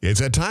It's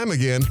that time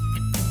again.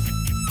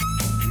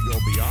 We go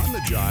beyond the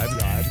jive.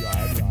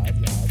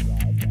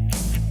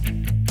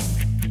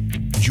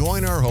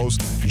 Join our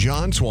hosts,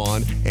 John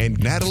Swan and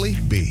Natalie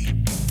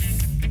B.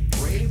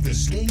 Brave the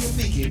sting of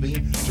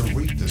beekeeping to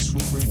reap the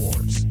sweet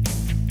rewards.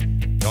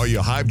 All you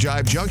Hive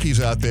Jive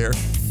junkies out there,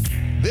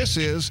 this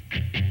is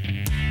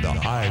the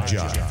Hive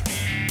Jive.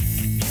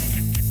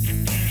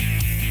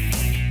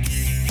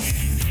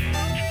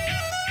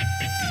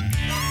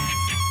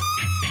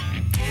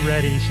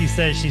 Ready. She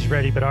says she's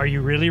ready, but are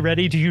you really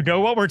ready? Do you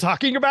know what we're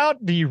talking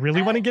about? Do you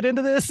really want to get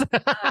into this?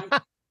 I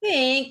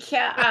think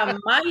I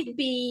might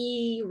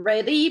be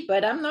ready,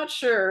 but I'm not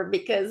sure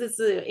because it's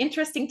an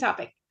interesting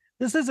topic.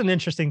 This is an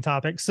interesting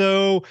topic.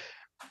 So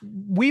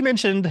we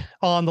mentioned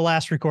on the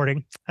last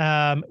recording,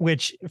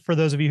 which for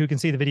those of you who can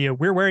see the video,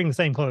 we're wearing the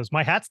same clothes.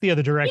 My hat's the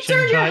other direction.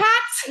 You turned your hats.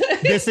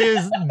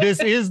 this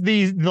is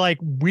these, like,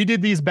 we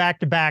did these back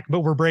to back, but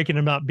we're breaking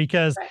them up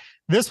because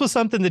this was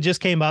something that just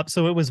came up.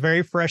 So it was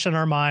very fresh in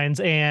our minds.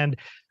 And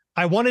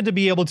I wanted to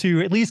be able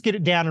to at least get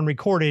it down and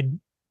recorded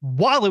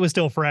while it was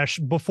still fresh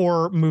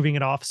before moving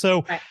it off.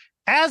 So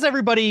as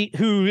everybody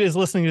who is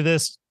listening to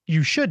this,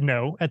 you should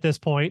know at this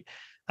point,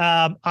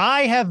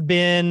 I've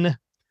been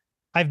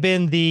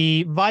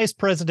the vice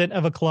president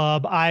of a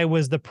club. I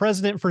was the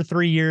president for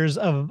 3 years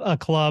of a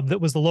club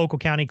that was the local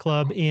county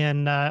club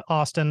in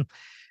Austin.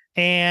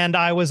 And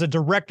I was a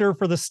director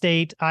for the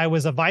state. I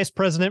was a vice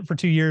president for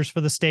 2 years for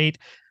the state.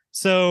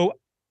 So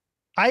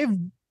I've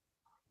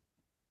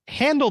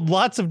handled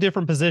lots of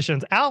different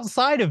positions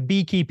outside of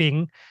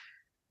beekeeping,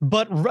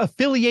 but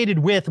affiliated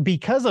with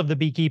because of the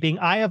beekeeping.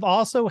 I have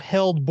also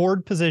held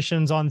board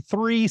positions on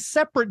 3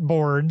 separate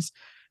boards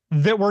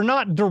that were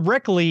not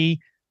directly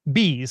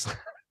bees.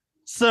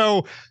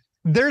 So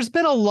there's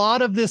been a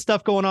lot of this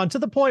stuff going on to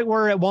the point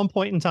where at one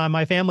point in time,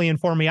 my family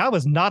informed me I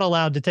was not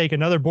allowed to take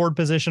another board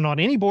position on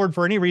any board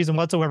for any reason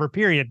whatsoever,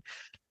 period.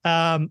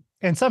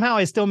 And somehow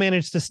I still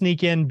managed to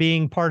sneak in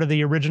being part of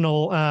the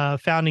original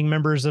founding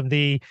members of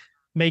the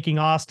Making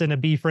Austin a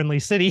Bee-Friendly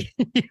City.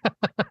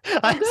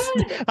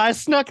 I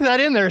snuck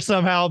that in there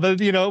somehow, but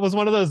it was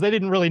one of those, they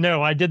didn't really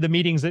know. I did the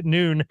meetings at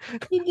noon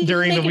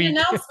during the week. An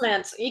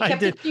announcement. You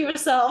kept it to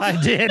yourself.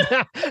 I did.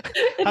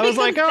 I was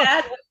like,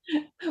 I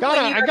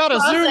got a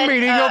Zoom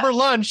meeting over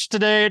lunch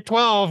today at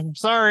 12.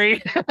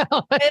 Sorry.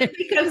 It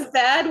becomes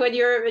bad when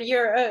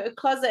you're a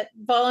closet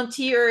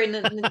volunteer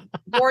in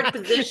board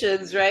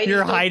positions, right?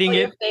 You're hiding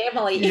it. Your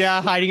family.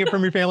 Yeah, hiding it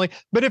from your family.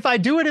 But if I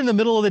do it in the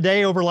middle of the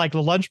day over like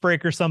the lunch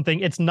break or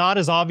something, it's not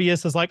as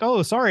obvious as like,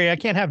 oh, sorry, I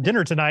can't have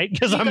dinner tonight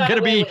because I'm going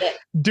to be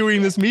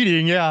doing this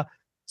meeting. Yeah.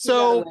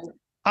 So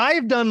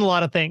I've done a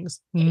lot of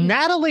things.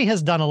 Natalie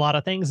has done a lot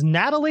of things.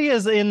 Natalie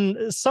is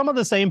in some of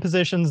the same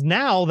positions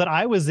now that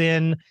I was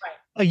in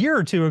a year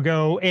or two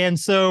ago. And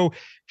so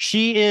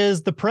she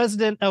is the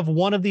president of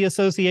one of the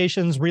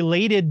associations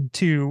related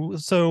to,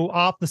 so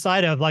off the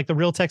side of like the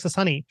Real Texas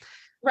Honey.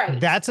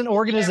 Right. That's an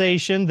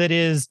organization that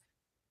is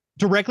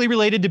directly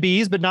related to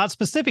bees, but not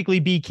specifically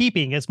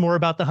beekeeping. It's more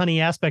about the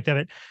honey aspect of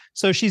it.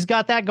 So she's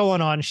got that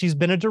going on. She's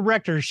been a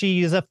director.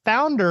 She is a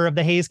founder of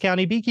the Hayes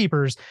County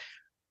Beekeepers.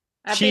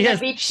 She has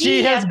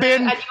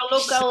been,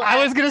 I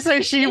was going to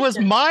say she was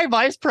my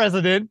vice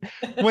president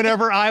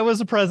whenever I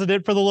was a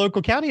president for the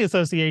local county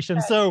association.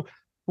 Right. So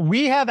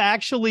we've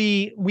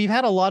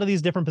had a lot of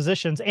these different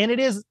positions,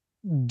 and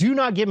do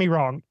not get me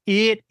wrong,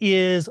 it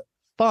is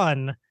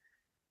fun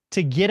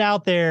to get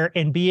out there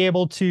and be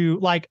able to,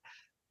 like,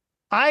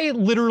 I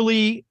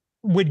literally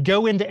would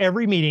go into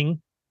every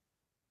meeting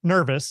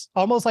nervous,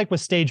 almost like with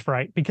stage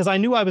fright, because I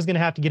knew I was going to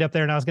have to get up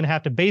there and I was going to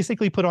have to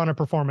basically put on a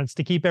performance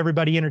to keep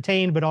everybody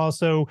entertained, but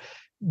also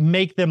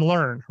make them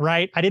learn,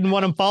 right? I didn't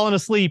want them falling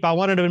asleep. I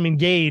wanted them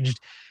engaged.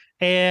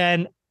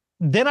 And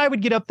then I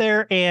would get up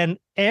there and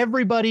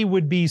everybody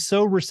would be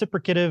so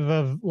reciprocative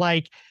of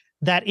like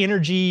that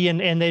energy,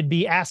 and they'd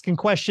be asking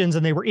questions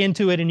and they were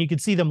into it and you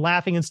could see them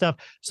laughing and stuff.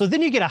 So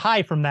then you get a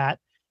high from that.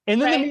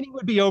 And then the meeting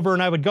would be over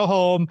and I would go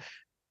home.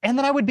 And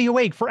then I would be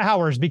awake for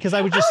hours because I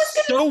was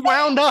just so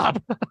wound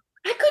up. I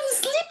couldn't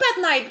sleep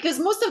at night because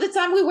most of the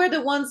time we were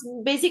the ones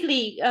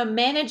basically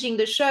managing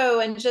the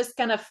show and just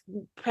kind of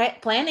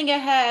planning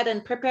ahead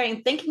and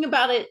preparing, thinking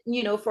about it,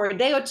 for a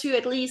day or two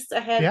at least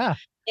ahead. Yeah.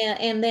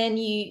 And then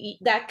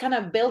that kind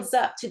of builds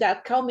up to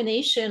that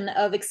culmination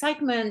of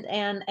excitement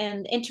and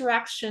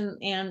interaction,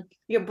 and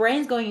your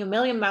brain's going a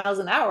million miles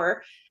an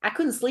hour. I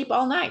couldn't sleep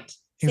all night.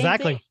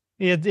 Exactly.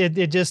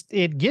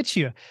 It gets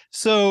you.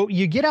 So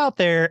you get out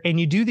there and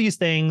you do these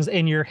things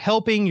and you're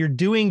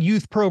doing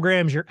youth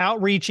programs, you're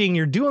outreaching,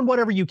 you're doing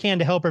whatever you can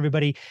to help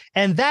everybody.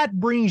 And that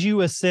brings you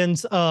a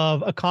sense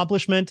of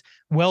accomplishment,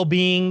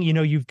 well-being,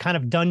 you've kind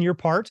of done your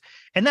part,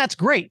 and that's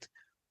great.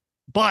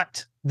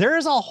 But there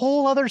is a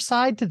whole other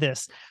side to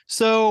this.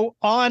 So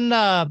on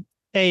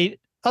a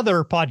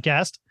other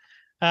podcast,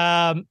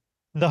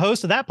 the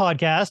host of that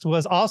podcast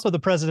was also the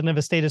president of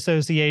a state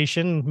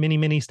association many,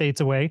 many states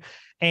away.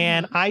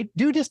 And I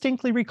do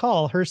distinctly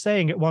recall her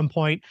saying at one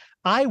point,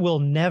 I will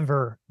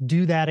never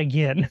do that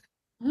again.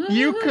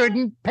 You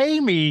couldn't pay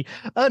me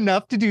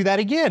enough to do that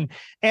again.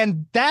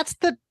 And that's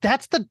the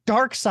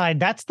dark side.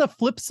 That's the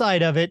flip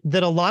side of it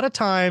that a lot of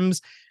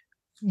times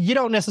you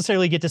don't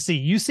necessarily get to see.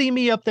 You see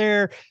me up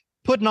there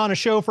putting on a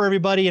show for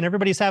everybody and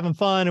everybody's having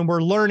fun and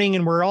we're learning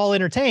and we're all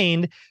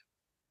entertained,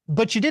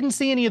 but you didn't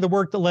see any of the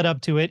work that led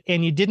up to it.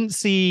 And you didn't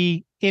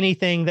see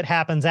anything that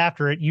happens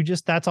after it.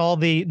 That's all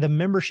the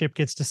membership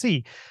gets to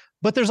see.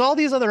 But there's all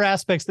these other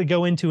aspects that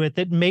go into it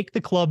that make the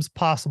clubs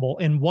possible.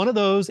 And one of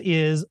those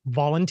is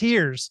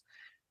volunteers.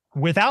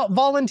 Without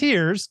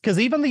volunteers, because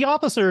even the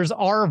officers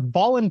are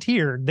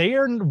volunteered.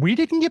 We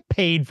didn't get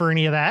paid for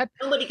any of that.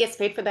 Nobody gets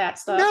paid for that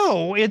stuff.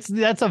 No,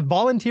 that's a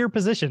volunteer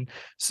position.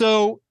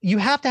 So you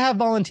have to have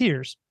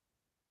volunteers.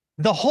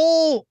 The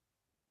whole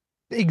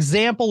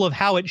example of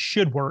how it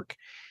should work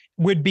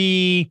would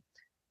be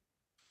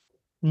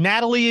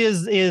Nathalie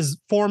is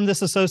formed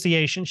this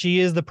association. She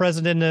is the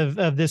president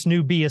of this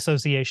new B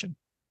association,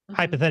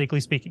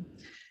 hypothetically speaking.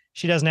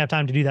 She doesn't have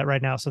time to do that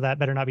right now, so that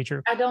better not be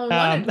true. I don't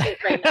want to do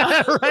it right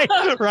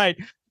now. Right.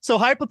 So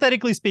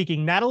hypothetically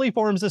speaking, Nathalie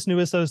forms this new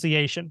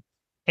association,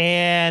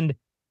 and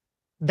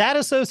that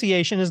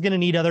association is going to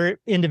need other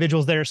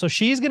individuals there. So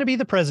she's going to be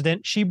the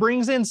president. She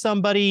brings in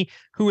somebody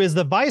who is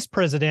the vice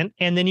president.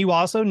 And then you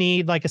also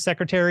need like a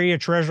secretary, a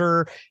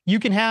treasurer. You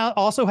can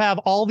also have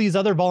all these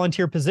other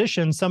volunteer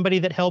positions, somebody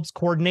that helps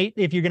coordinate.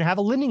 If you're going to have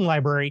a lending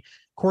library,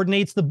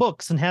 coordinates the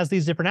books and has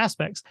these different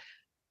aspects.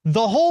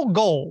 The whole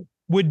goal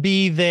would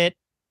be that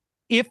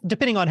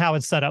depending on how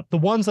it's set up, the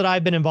ones that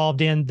I've been involved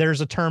in,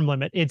 there's a term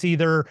limit. It's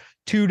either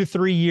 2 to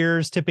 3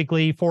 years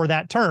typically for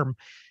that term.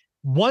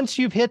 Once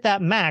you've hit that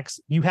max,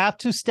 you have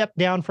to step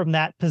down from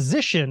that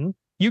position.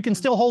 You can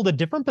still hold a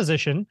different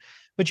position,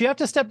 but you have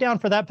to step down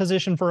for that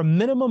position for a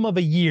minimum of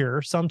a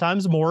year,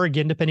 sometimes more,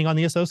 again, depending on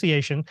the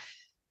association.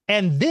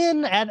 And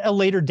then at a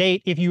later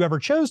date, if you ever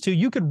chose to,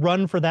 you could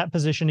run for that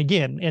position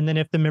again. And then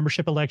if the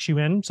membership elects you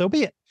in, so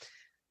be it.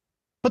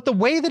 But the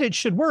way that it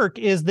should work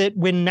is that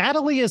when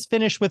Nathalie is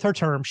finished with her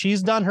term,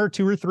 she's done her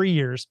 2 or 3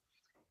 years,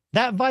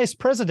 that vice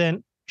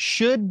president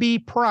should be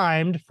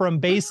primed from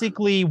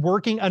basically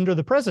working under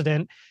the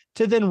president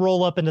to then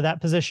roll up into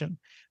that position.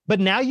 But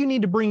now you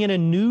need to bring in a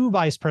new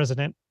vice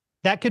president.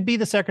 That could be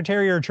the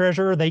secretary or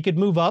treasurer. They could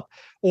move up,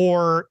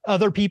 or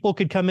other people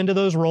could come into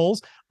those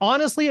roles.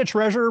 Honestly, a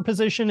treasurer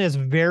position is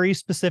very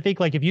specific.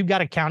 Like if you've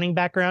got accounting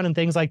background and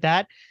things like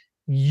that,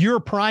 you're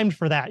primed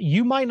for that.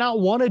 You might not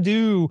want to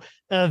do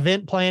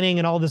event planning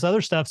and all this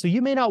other stuff. So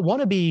you may not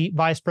want to be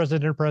vice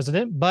president or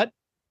president, but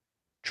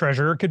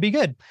treasurer could be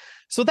good.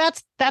 So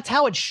that's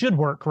how it should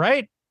work,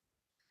 right?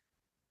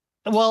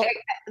 Well,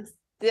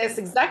 that's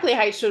exactly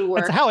how it should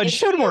work. That's how it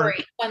should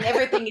work. When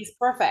everything is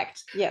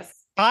perfect. Yes.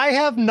 I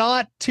have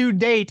not to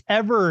date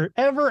ever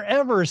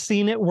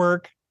seen it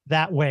work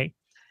that way.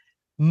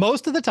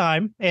 Most of the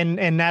time, and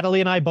Nathalie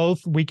and I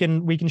both, we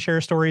can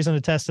share stories and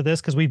attest to this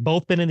because we've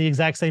both been in the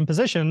exact same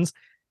positions.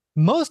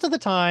 Most of the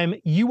time,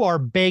 you are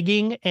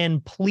begging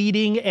and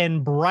pleading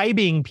and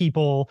bribing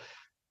people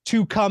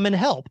to come and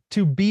help,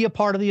 to be a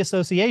part of the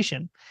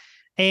association.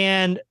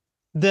 And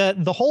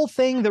the whole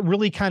thing that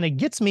really kind of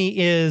gets me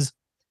is,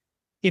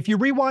 if you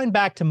rewind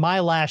back to my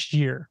last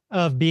year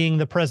of being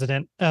the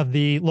president of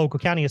the local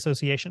county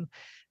association,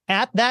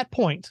 at that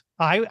point,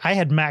 I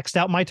had maxed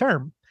out my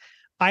term.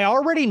 I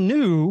already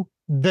knew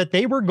that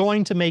they were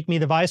going to make me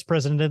the vice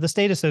president of the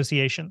state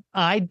association.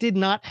 I did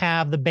not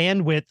have the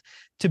bandwidth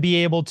to be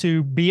able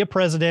to be a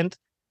president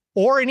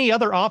or any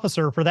other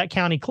officer for that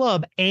county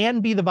club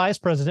and be the vice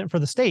president for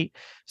the state.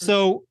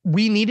 So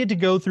we needed to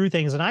go through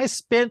things. And I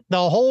spent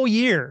the whole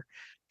year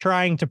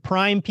trying to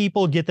prime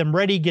people, get them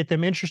ready, get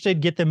them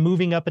interested, get them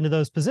moving up into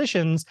those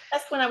positions.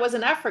 That's when I was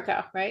in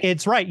Africa, right?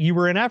 It's right. You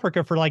were in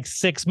Africa for like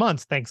 6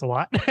 months. Thanks a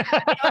lot.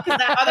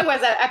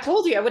 Otherwise, I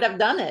told you I would have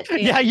done it.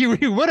 Yeah,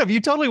 you would have.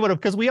 You totally would have,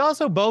 because we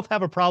also both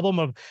have a problem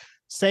of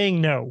saying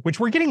no, which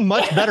we're getting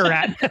much better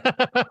at.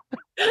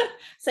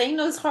 Saying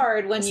no is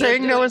hard.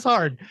 Saying no is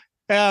hard.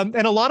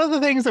 And a lot of the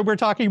things that we're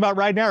talking about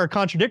right now are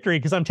contradictory,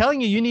 because I'm telling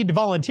you need to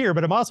volunteer,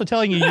 but I'm also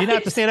telling you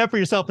have to stand up for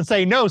yourself and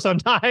say no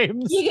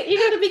sometimes. You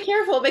got to be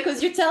careful,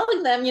 because you're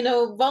telling them,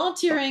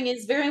 volunteering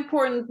is very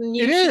important. And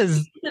you it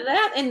is. To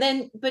that, and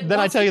then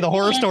I tell you the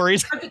horror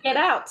stories. To get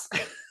out.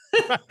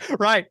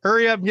 Right.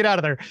 Hurry up and get out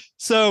of there.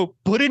 So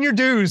put in your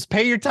dues,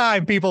 pay your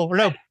time, people. Or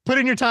no, put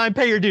in your time,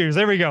 pay your dues.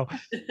 There we go.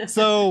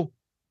 So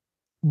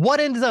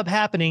what ends up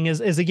happening is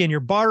again, you're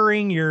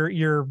bartering,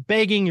 you're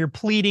begging, you're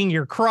pleading,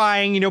 you're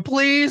crying,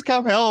 please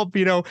come help,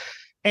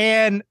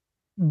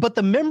 but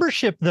the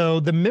membership,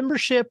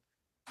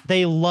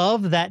 they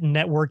love that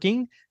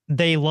networking.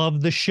 They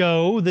love the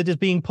show that is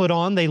being put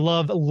on. They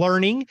love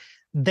learning.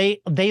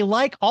 They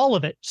like all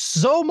of it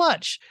so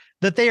much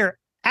that they are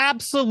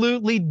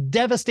absolutely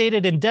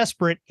devastated and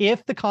desperate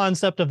if the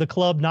concept of the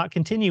club not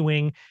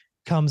continuing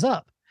comes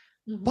up.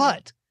 Mm-hmm.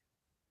 But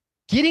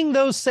getting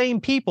those same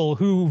people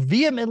who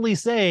vehemently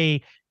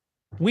say,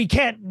 we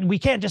can't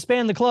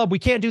disband the club, we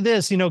can't do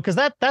this, because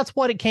that's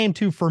what it came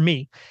to for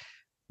me.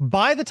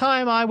 By the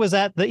time I was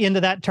at the end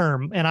of that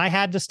term and I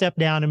had to step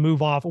down and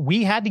move off,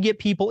 we had to get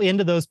people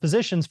into those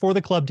positions for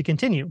the club to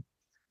continue.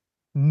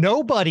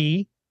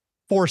 Nobody,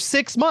 for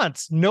 6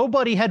 months,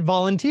 nobody had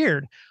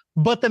volunteered,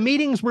 but the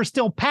meetings were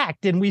still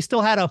packed and we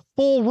still had a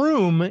full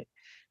room,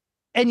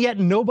 and yet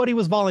nobody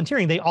was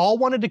volunteering. They all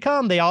wanted to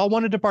come. They all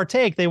wanted to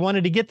partake. They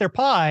wanted to get their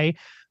pie,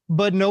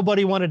 but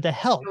nobody wanted to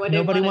help.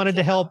 Nobody wanted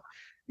to help.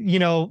 You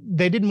know,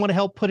 they didn't want to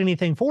help put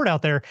anything forward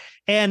out there.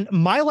 And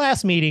my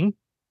last meeting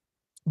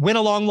went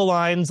along the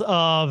lines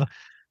of,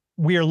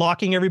 we are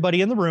locking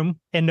everybody in the room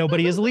and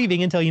nobody is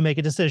leaving until you make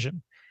a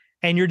decision.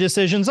 And your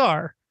decisions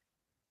are,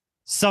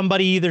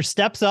 somebody either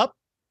steps up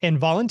and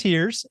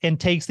volunteers and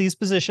takes these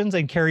positions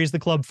and carries the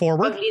club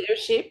forward. Of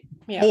leadership.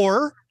 Yeah.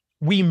 Or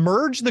we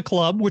merge the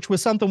club, which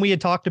was something we had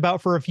talked about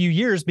for a few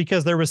years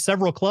because there was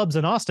several clubs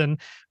in Austin.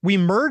 We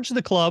merge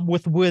the club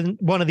with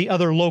one of the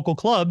other local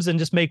clubs and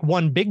just make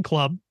one big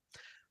club,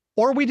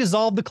 or we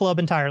dissolve the club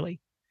entirely.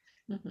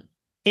 Mm-hmm.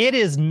 It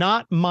is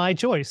not my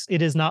choice.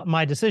 It is not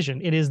my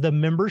decision. It is the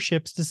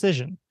membership's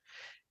decision.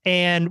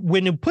 And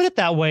when you put it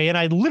that way, and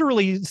I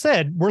literally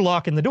said, we're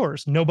locking the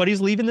doors. Nobody's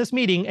leaving this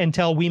meeting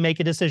until we make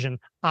a decision.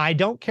 I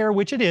don't care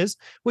which it is,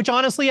 which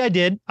honestly I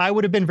did. I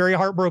would have been very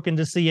heartbroken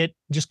to see it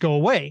just go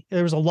away.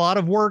 There was a lot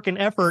of work and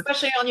effort.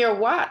 Especially on your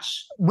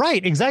watch.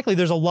 Right, exactly.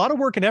 There's a lot of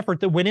work and effort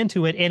that went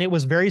into it, and it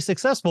was very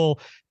successful.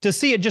 To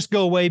see it just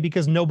go away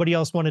because nobody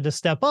else wanted to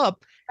step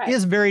up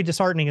is very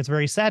disheartening. It's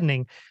very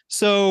saddening.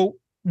 So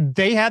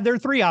they had their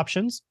 3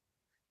 options.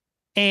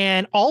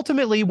 And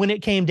ultimately, when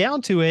it came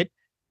down to it,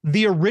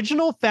 the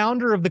original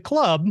founder of the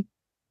club,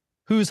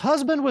 whose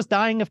husband was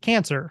dying of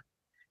cancer,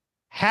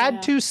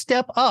 had to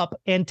step up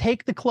and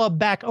take the club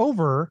back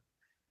over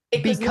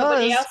because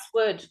nobody else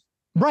would.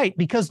 Right,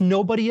 because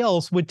nobody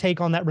else would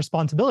take on that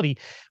responsibility.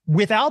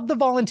 Without the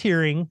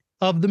volunteering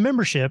of the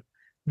membership,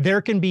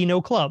 there can be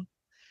no club.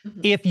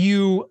 Mm-hmm. If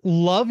you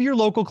love your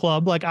local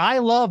club, like I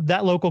love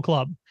that local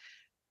club,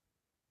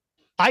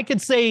 I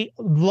could say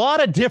a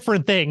lot of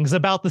different things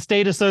about the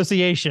state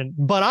association,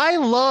 but I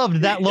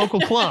loved that local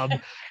club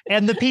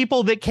and the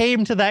people that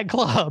came to that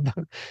club.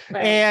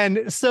 Right.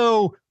 And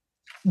so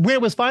when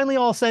it was finally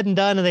all said and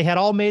done and they had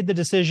all made the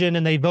decision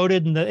and they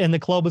voted and the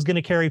club was going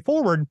to carry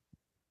forward,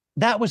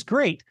 that was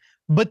great.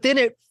 But then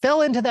it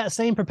fell into that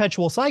same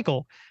perpetual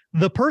cycle.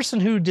 The person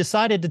who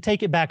decided to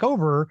take it back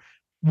over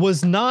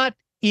was not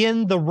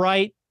in the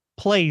right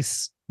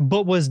place,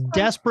 but was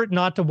desperate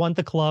not to want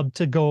the club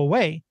to go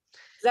away.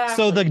 Exactly.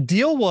 So the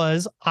deal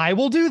was, I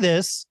will do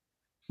this,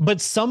 but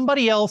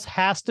somebody else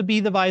has to be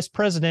the vice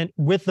president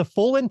with the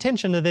full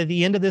intention that at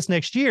the end of this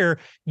next year,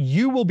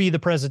 you will be the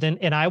president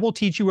and I will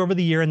teach you over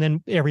the year and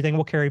then everything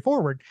will carry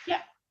forward.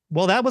 Yeah.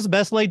 Well, that was the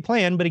best laid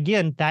plan. But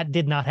again, that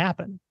did not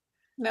happen.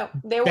 No,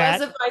 there was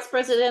a vice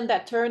president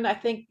that turned, I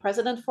think,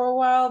 president for a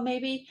while,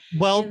 maybe.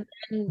 Well,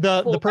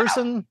 the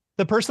person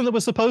that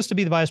was supposed to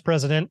be the vice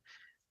president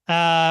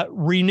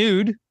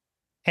renewed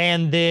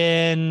and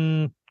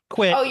then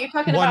quit. Oh, you're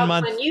talking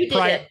about when you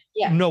did it.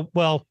 Yeah. No,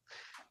 well,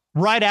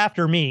 right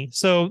after me.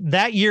 So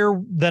that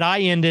year that I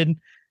ended,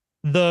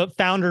 the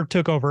founder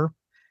took over.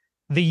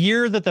 The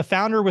year that the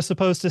founder was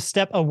supposed to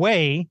step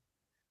away,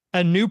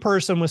 a new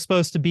person was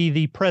supposed to be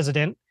the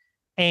president,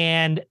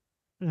 and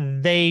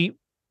they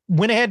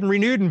went ahead and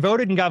renewed and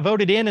voted and got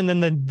voted in. And then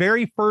the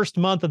very first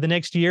month of the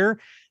next year,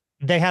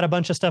 they had a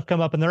bunch of stuff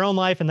come up in their own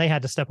life and they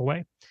had to step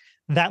away.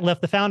 That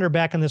left the founder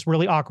back in this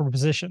really awkward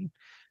position.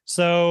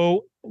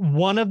 So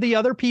one of the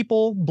other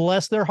people,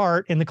 bless their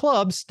heart, in the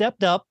club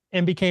stepped up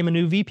and became a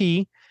new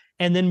VP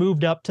and then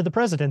moved up to the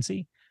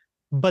presidency.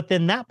 But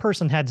then that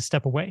person had to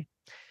step away.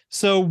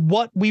 So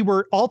what we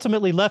were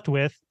ultimately left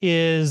with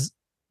is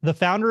the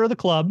founder of the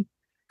club,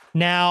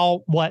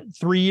 now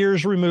 3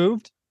 years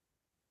removed,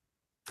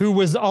 who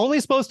was only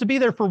supposed to be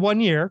there for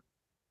 1 year.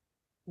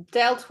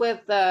 Dealt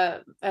with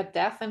a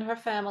death in her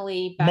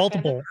family.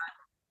 Multiple.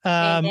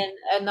 And then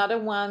another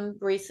one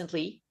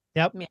recently.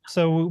 Yep. Yeah.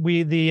 So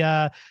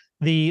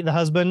the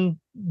husband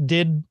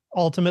did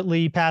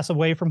ultimately pass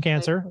away from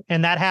cancer,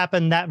 and that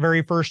happened that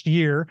very first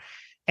year.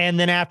 And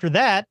then after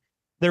that,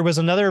 there was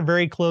another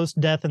very close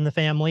death in the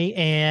family,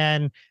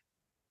 and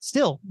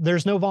still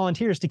there's no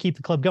volunteers to keep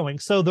the club going.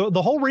 So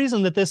the whole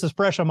reason that this is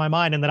fresh on my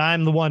mind and that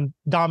I'm the one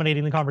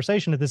dominating the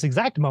conversation at this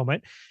exact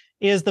moment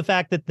is the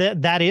fact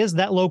that that is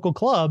that local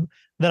club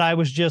that I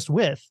was just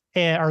with,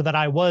 or that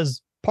I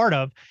was part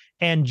of.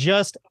 And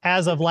just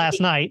as of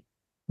last night,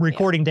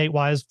 recording date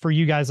wise for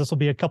you guys, this will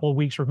be a couple of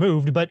weeks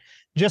removed, but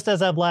just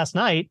as of last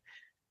night,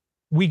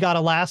 we got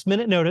a last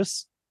minute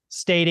notice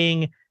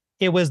stating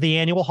it was the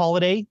annual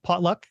holiday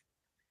potluck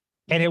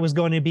and it was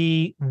going to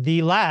be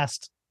the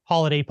last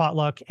holiday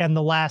potluck and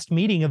the last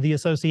meeting of the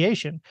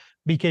association,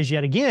 because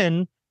yet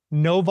again,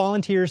 no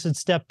volunteers had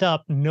stepped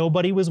up.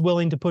 Nobody was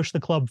willing to push the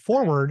club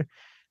forward,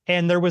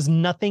 and there was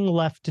nothing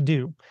left to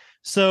do.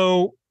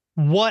 So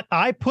what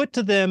I put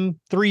to them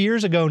 3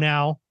 years ago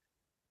now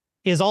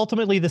is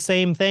ultimately the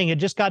same thing. It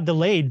just got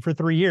delayed for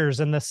 3 years,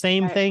 and the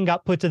same thing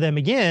got put to them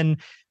again.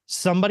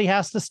 Somebody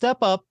has to step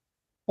up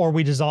or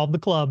we dissolve the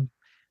club.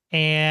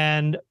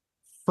 And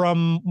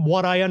from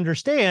what I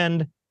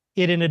understand,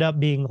 it ended up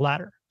being the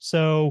latter.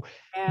 So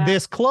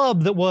this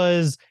club that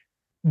was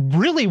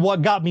really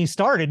what got me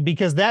started,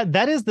 because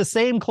that is the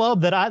same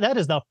club that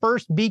is the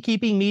first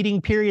beekeeping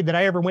meeting period that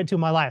I ever went to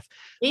in my life.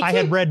 I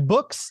had read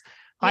books.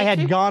 I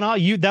had gone out.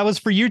 That was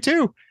for you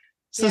too.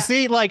 So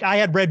see, like I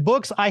had read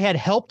books, I had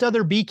helped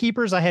other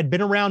beekeepers, I had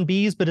been around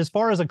bees, but as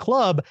far as a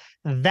club,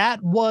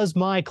 that was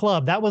my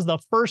club. That was the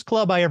first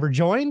club I ever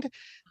joined.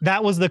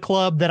 That was the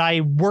club that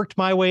I worked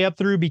my way up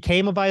through,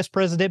 became a vice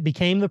president,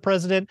 became the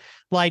president,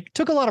 like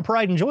took a lot of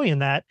pride and joy in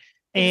that.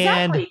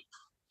 And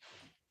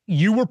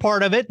you were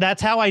part of it.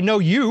 That's how I know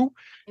you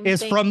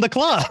is from the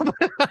club.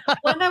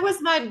 When that was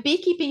my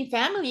beekeeping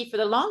family for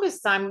the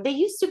longest time, they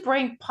used to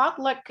bring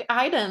potluck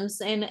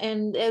items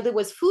and there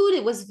was food.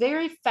 It was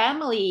very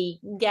family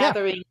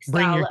gathering.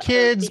 Bring your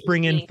kids,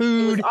 bring in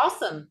food. It was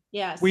awesome.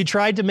 Yes. We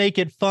tried to make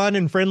it fun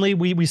and friendly.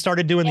 We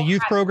started doing the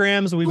youth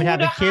programs. We would have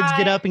the kids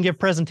get up and give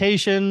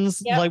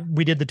presentations. Like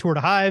we did the tour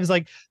to hives.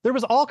 Like there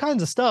was all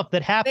kinds of stuff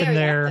that happened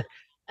there.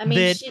 I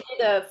mean, she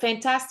did a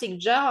fantastic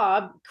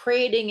job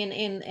creating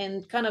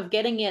and kind of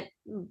getting it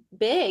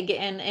big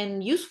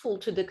and useful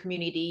to the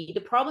community. The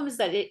problem is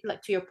that,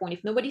 like to your point,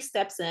 if nobody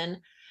steps in,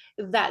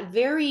 that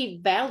very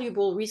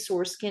valuable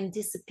resource can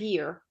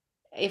disappear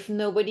if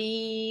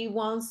nobody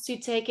wants to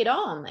take it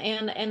on.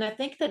 And I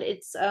think that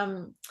it's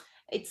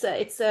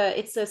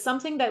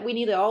something that we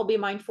need to all be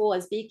mindful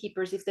as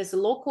beekeepers. If there's a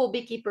local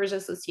beekeepers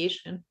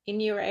association in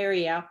your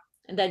area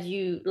that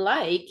you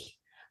like,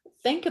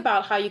 think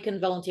about how you can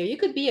volunteer. You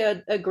could be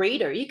a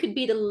grader. You could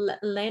be the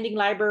landing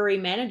library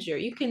manager.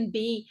 You can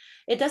be,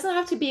 it doesn't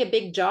have to be a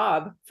big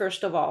job,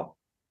 first of all.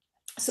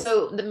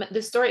 So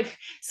the story,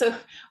 so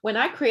when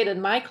I created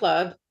my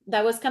club,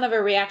 that was kind of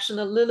a reaction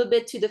a little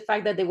bit to the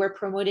fact that they were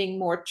promoting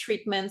more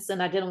treatments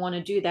and I didn't want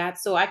to do that.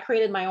 So I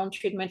created my own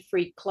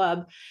treatment-free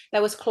club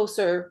that was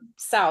closer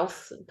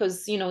south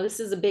because, you know, this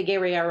is a big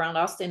area around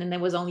Austin and there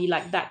was only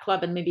like that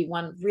club and maybe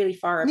one really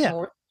far up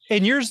north.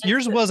 And yours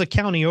was a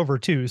county over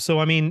too. So,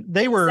 I mean,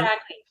 they were,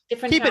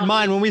 different keep in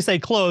mind when we say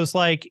close,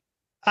 like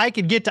I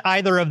could get to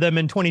either of them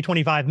in 20,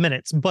 25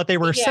 minutes, but they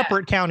were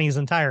separate counties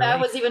entirely. That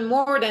was even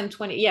more than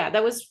 20. Yeah,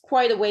 that was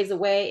quite a ways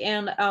away.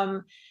 And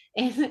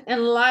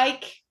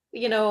like,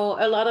 you know,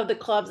 a lot of the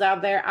clubs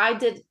out there, I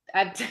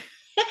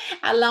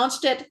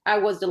launched it. I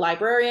was the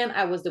librarian.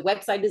 I was the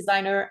website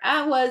designer.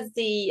 I was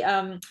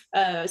the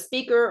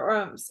speaker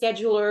or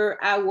scheduler.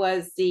 I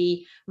was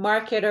the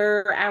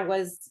marketer. I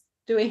was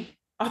doing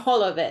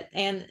all of it.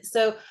 And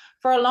so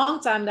for a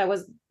long time, that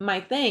was my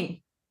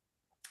thing.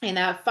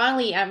 And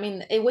finally, I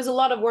mean, it was a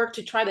lot of work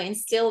to try to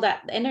instill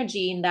that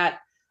energy and that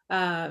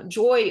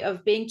joy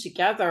of being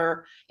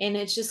together. And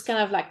it's just kind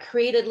of like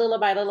created little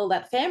by little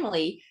that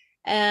family.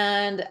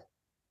 And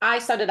I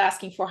started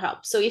asking for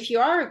help. So if you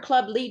are a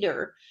club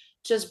leader,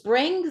 just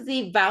bring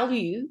the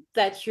value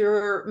that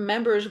your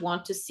members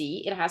want to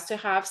see. It has to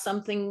have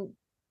something.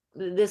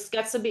 This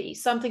gets to be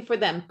something for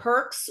them,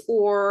 perks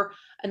or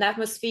an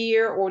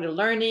atmosphere or the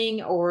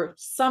learning or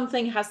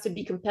something has to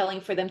be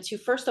compelling for them to,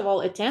 first of all,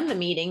 attend the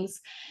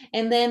meetings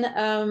and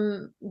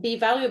then be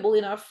valuable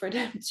enough for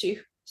them to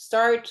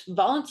start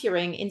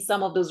volunteering in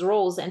some of those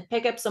roles and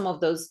pick up some of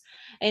those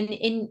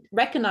and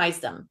recognize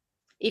them.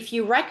 If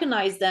you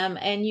recognize them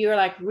and you're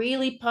like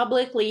really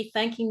publicly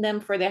thanking them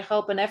for their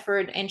help and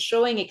effort and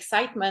showing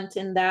excitement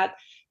in that,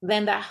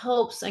 then that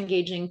helps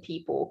engaging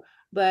people.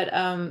 But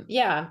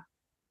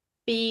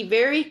be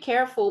very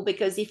careful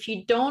because if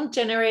you don't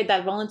generate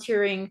that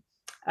volunteering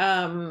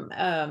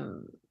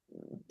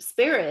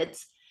spirit,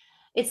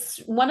 it's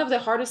one of the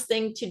hardest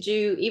things to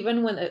do,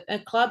 even when a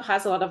club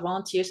has a lot of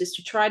volunteers, is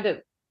to try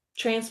to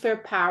transfer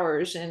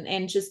powers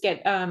and just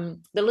get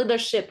the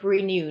leadership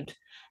renewed.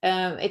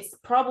 It's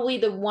probably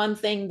the one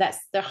thing that's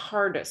the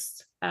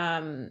hardest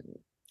to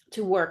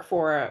work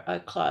for a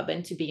club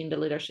and to be in the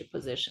leadership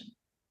position.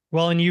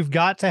 Well, and you've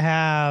got to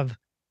have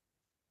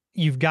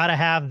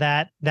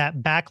that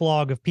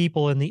backlog of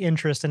people and the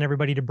interest and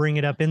everybody to bring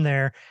it up in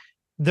there.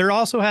 There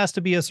also has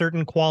to be a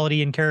certain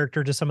quality and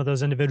character to some of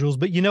those individuals.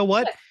 But you know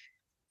what?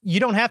 You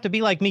don't have to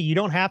be like me. You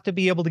don't have to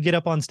be able to get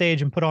up on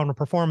stage and put on a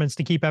performance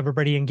to keep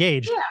everybody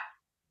engaged. Yeah.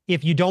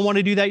 If you don't want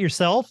to do that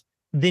yourself,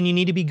 then you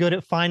need to be good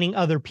at finding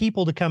other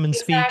people to come and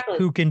speak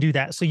who can do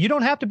that. So you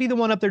don't have to be the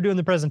one up there doing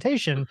the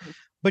presentation,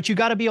 but you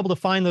got to be able to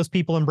find those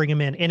people and bring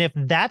them in. And if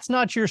that's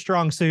not your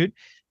strong suit,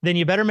 then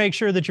you better make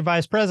sure that your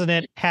vice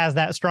president has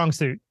that strong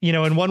suit, you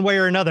know, in one way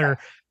or another.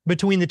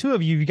 Between the two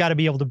of you, you got to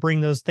be able to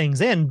bring those things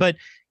in. But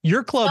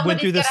your club went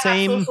through the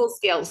same social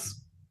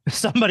skills.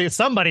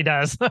 Somebody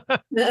does.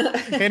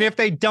 And if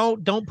they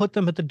don't put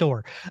them at the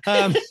door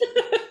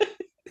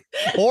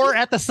or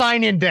at the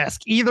sign-in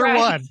desk, either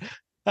one.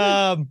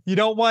 You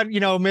don't want, you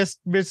know, Miss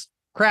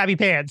Krabby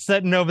Pants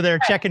sitting over there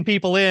checking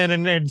people in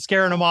and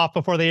scaring them off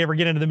before they ever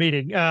get into the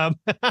meeting.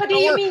 What do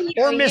you mean?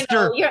 Or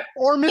Mr.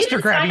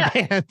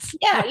 Krabby Pants.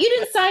 Yeah, you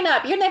didn't sign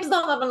up. Your name's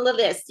not on the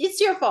list. It's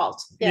your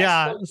fault. Yes,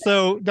 yeah,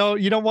 so no,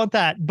 you don't want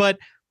that. But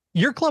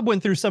your club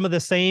went through some of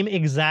the same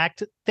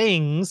exact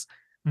things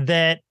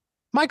that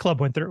my club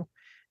went through.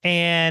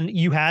 and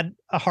you had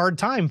a hard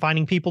time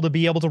finding people to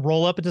be able to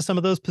roll up into some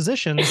of those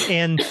positions.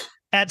 And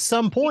at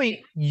some point,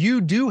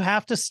 you do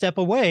have to step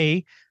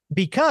away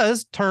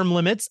because term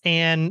limits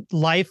and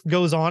life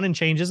goes on and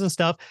changes and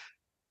stuff.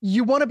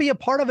 You want to be a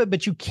part of it,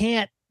 but you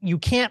can't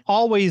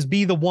always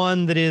be the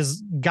one that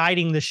is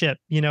guiding the ship.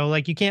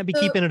 Like you can't be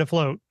keeping it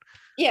afloat.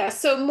 Yeah.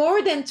 So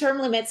more than term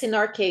limits in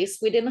our case,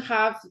 we didn't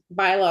have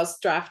bylaws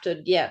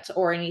drafted yet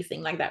or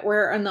anything like that.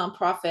 We're a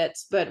nonprofit,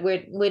 but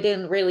we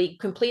didn't really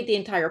complete the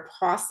entire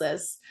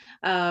process.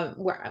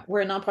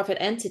 We're a nonprofit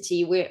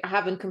entity. We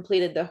haven't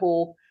completed the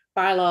whole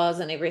bylaws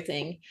and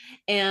everything.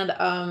 And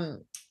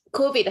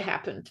COVID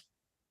happened.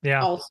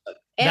 Yeah. Also.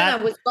 And I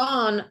was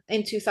gone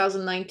in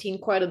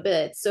 2019 quite a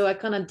bit. So I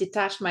kind of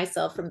detached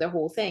myself from the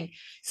whole thing.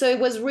 So it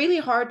was really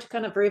hard to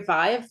kind of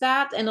revive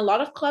that. And a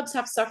lot of clubs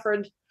have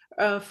suffered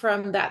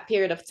from that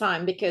period of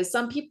time because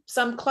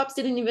some clubs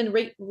didn't even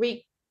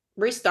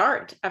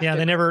restart. Yeah,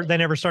 they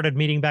never started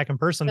meeting back in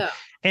person. No.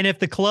 And if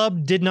the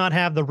club did not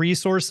have the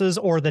resources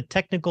or the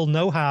technical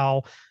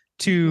know-how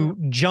to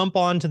jump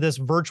onto this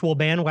virtual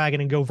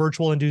bandwagon and go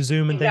virtual and do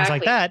Zoom and things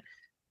like that,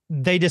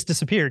 they just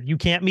disappeared. You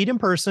can't meet in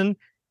person.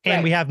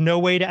 And we have no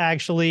way to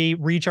actually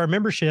reach our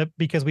membership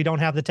because we don't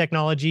have the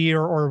technology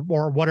or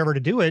whatever to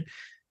do it.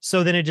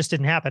 So then it just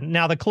didn't happen.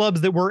 Now, the clubs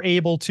that were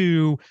able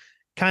to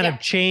kind of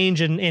change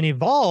and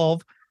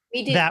evolve,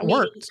 that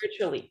worked.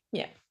 Virtually.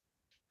 Yeah.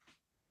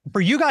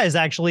 For you guys,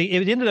 actually,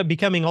 it ended up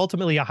becoming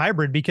ultimately a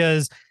hybrid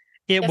because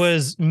it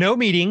was no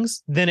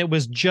meetings, then it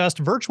was just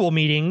virtual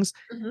meetings.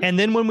 And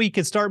then when we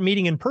could start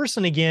meeting in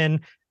person again,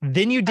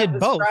 then you did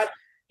both.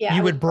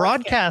 You would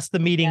broadcast the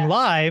meeting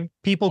live.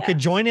 People could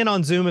join in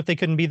on Zoom if they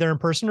couldn't be there in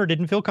person or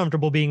didn't feel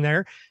comfortable being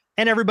there.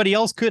 And everybody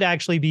else could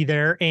actually be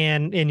there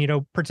and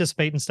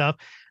participate and stuff.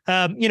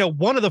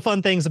 One of the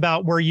fun things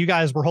about where you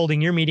guys were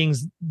holding your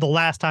meetings the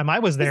last time I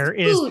was there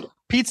is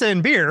pizza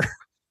and beer.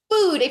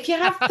 Food. If you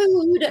have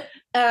food,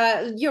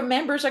 your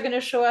members are going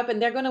to show up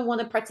and they're going to want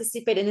to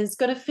participate, and it's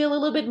going to feel a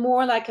little bit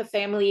more like a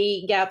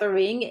family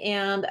gathering,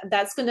 and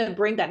that's going to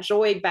bring that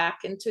joy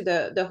back into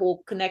the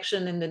whole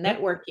connection and the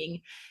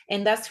networking,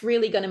 and that's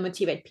really going to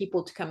motivate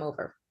people to come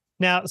over.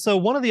 Now, so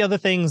one of the other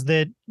things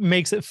that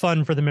makes it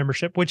fun for the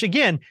membership, which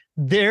again,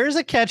 there's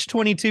a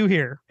catch-22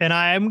 here, and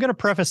I'm going to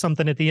preface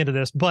something at the end of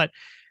this, but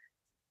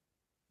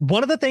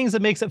one of the things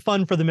that makes it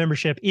fun for the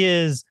membership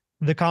is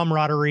the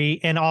camaraderie.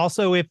 And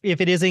also if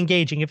it is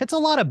engaging, if it's a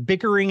lot of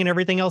bickering and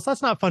everything else,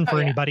 that's not fun for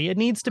anybody. It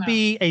needs to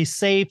be a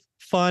safe,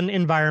 fun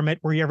environment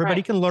where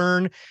everybody can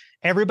learn,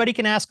 everybody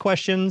can ask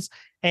questions.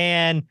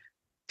 And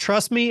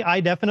trust me, I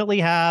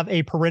definitely have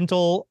a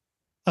parental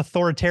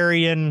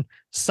authoritarian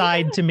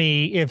side to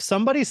me. If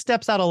somebody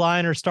steps out of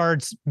line or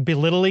starts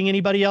belittling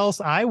anybody else,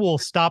 I will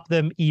stop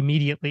them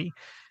immediately.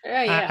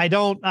 I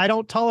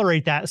don't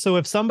tolerate that. So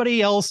if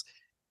somebody else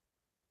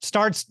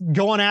starts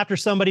going after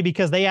somebody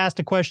because they asked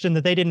a question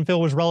that they didn't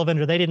feel was relevant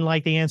or they didn't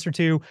like the answer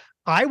to,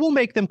 I will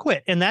make them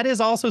quit. And that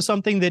is also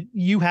something that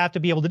you have to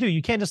be able to do.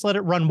 You can't just let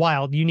it run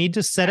wild. You need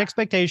to set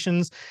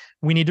expectations.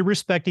 We need to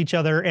respect each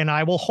other, and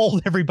I will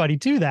hold everybody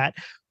to that.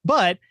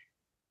 But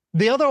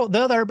the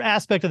other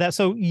aspect of that,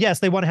 so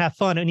yes, they want to have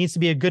fun. It needs to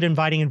be a good,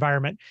 inviting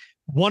environment.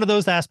 One of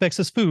those aspects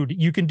is food.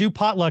 You can do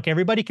potluck.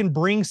 Everybody can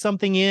bring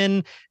something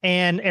in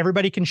and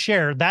everybody can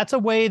share. That's a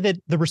way that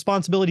the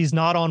responsibility is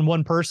not on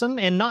one person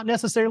and not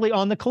necessarily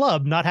on the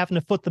club, not having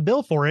to foot the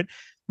bill for it.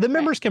 The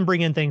members can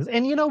bring in things.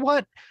 And you know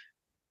what?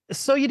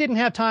 So you didn't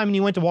have time and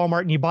you went to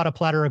Walmart and you bought a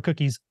platter of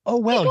cookies. Oh,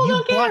 well,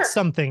 you bought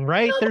something,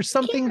 right? There's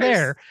something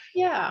there.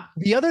 Yeah.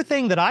 The other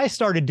thing that I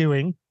started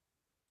doing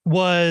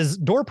was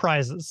door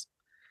prizes.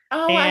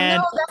 Oh, I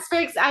know. That's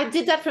very. I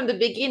did that from the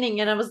beginning,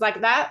 and I was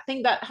like, that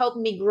thing that helped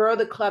me grow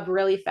the club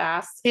really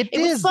fast. It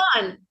was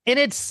fun, and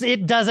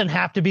it doesn't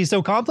have to be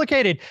so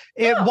complicated.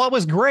 What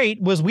was great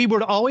was we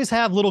would always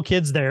have little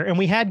kids there, and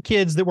we had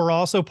kids that were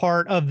also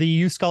part of the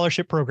youth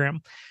scholarship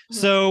program.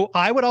 So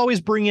I would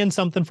always bring in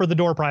something for the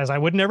door prize. I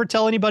would never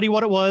tell anybody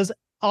what it was.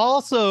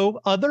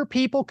 Also, other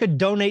people could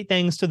donate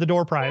things to the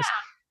door prize.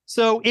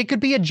 So it could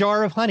be a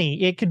jar of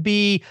honey. It could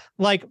be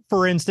like,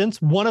 for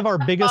instance, one of our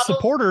biggest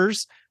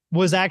supporters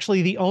was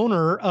actually the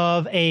owner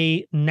of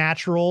a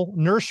natural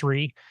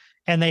nursery,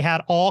 and they had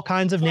all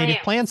kinds of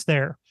native plants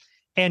there.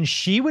 And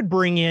she would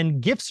bring in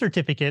gift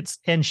certificates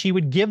and she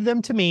would give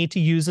them to me to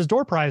use as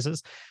door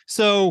prizes.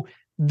 So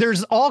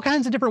there's all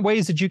kinds of different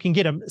ways that you can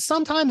get them.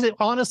 Sometimes it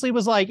honestly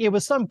was like, it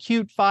was some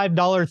cute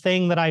 $5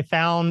 thing that I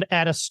found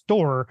at a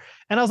store.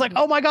 And I was like,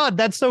 oh my God,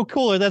 that's so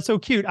cool. Or that's so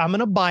cute. I'm going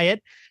to buy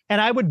it.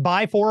 And I would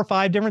buy 4 or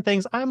 5 different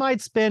things. I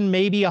might spend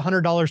maybe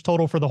 $100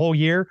 total for the whole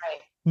year,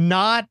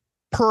 not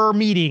per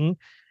meeting.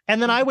 And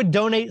then I would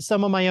donate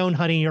some of my own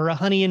honey or a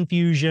honey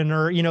infusion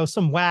or,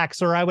 some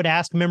wax, or I would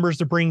ask members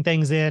to bring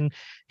things in.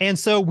 And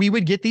so we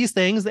would get these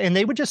things and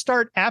they would just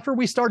start, after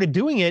we started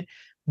doing it,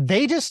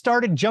 they just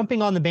started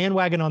jumping on the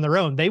bandwagon on their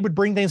own. They would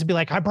bring things and be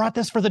like, I brought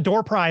this for the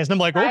door prize. And I'm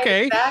like,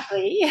 okay.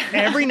 Exactly.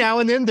 Every now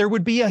and then there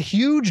would be a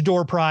huge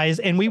door prize,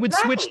 and we would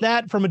switch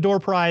that from a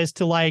door prize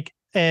to like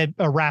a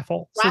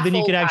raffle. So then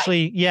you could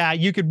actually,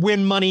 you could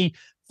win money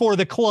for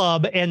the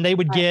club, and they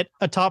would get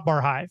a top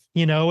bar hive,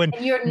 and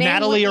your name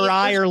Natalie or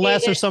I or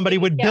Les or somebody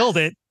would build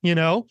it,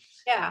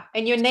 Yeah.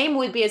 And your name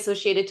would be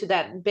associated to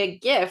that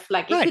big gift.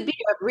 Like it could be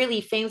a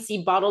really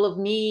fancy bottle of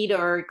mead,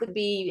 or it could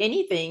be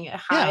anything, a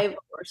hive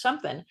or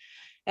something.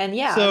 And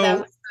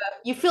so,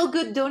 you feel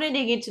good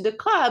donating it to the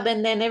club,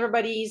 and then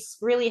everybody's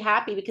really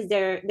happy because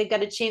they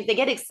got a chance, they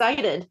get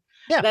excited.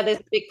 That is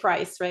a big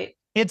price, right?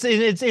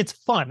 It's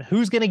fun.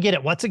 Who's going to get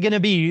it? What's it going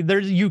to be?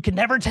 You can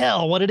never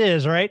tell what it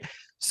is, right?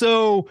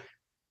 So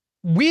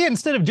we,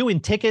 instead of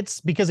doing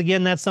tickets, because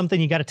again, that's something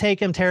you got to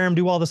take them, tear them,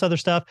 do all this other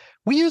stuff,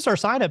 we used our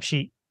sign-up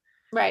sheet.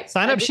 Right.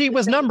 Sign-up sheet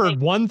was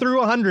numbered 1 through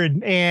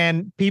 100,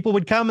 and people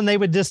would come and they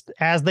would just,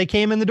 as they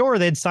came in the door,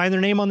 they'd sign their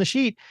name on the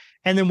sheet.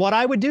 And then what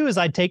I would do is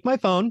I'd take my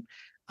phone,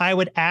 I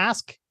would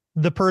ask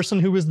the person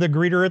who was the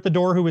greeter at the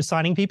door who was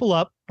signing people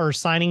up, or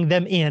signing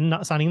them in,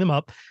 not signing them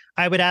up.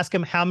 I would ask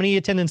them, how many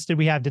attendants did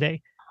we have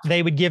today?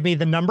 They would give me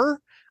the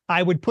number.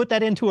 I would put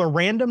that into a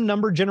random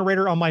number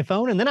generator on my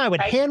phone, and then I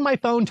would hand my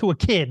phone to a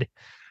kid.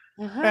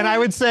 And I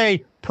would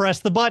say,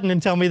 press the button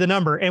and tell me the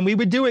number. And we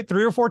would do it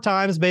 3 or 4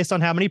 times based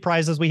on how many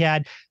prizes we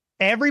had.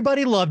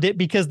 Everybody loved it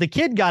because the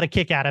kid got a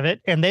kick out of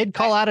it, and they'd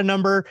call out a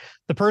number.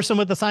 The person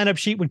with the sign-up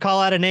sheet would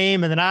call out a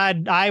name, and then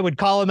I would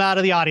call them out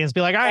of the audience,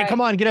 be like, all right,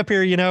 come on, get up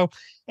here,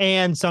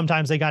 And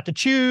sometimes they got to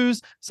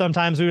choose.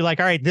 Sometimes we were like,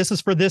 all right, this is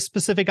for this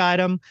specific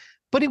item.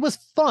 But it was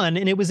fun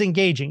and it was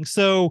engaging.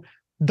 So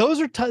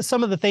those are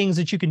some of the things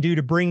that you can do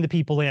to bring the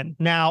people in.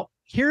 Now,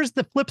 here's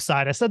the flip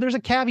side. I said there's a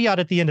caveat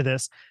at the end of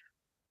this.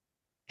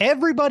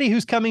 Everybody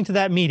who's coming to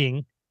that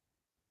meeting,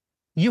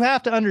 you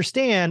have to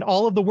understand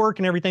all of the work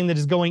and everything that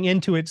is going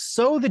into it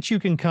so that you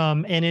can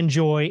come and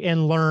enjoy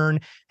and learn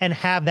and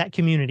have that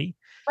community.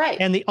 Right.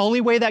 And the only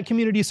way that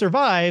community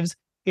survives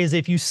is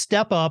if you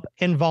step up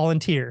and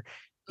volunteer.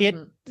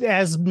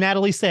 As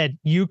Natalie said,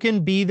 you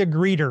can be the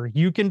greeter.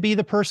 You can be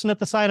the person at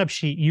the sign-up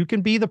sheet. You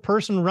can be the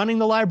person running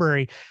the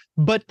library,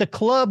 but the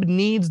club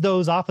needs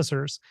those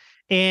officers.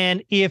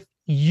 And if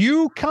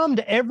you come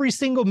to every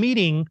single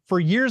meeting for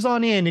years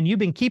on end, and you've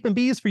been keeping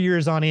bees for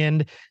years on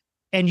end,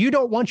 and you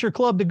don't want your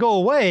club to go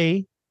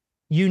away,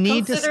 you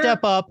need to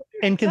step up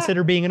and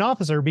consider being an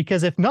officer,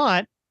 because if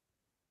not,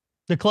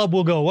 the club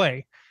will go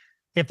away.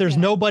 If there's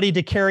nobody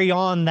to carry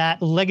on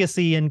that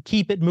legacy and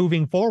keep it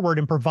moving forward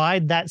and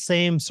provide that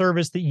same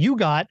service that you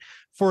got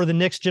for the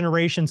next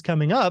generations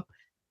coming up,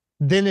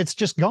 then it's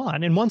just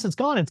gone. And once it's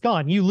gone, it's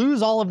gone. You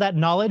lose all of that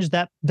knowledge,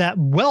 that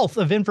wealth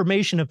of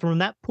information from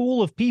that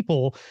pool of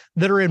people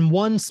that are in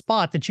one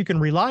spot that you can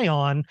rely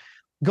on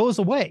goes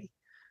away.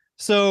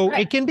 So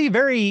it can be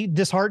very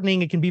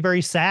disheartening. It can be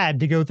very sad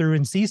to go through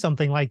and see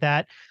something like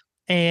that.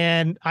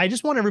 And I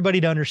just want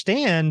everybody to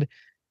understand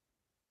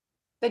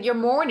that you're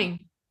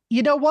mourning.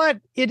 You know what?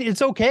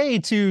 It's okay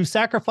to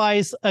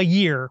sacrifice a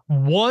year,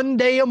 1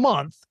 day a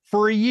month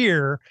for a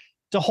year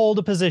to hold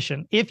a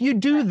position. If you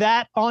do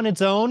that on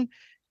its own,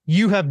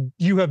 you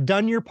have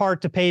done your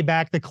part to pay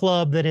back the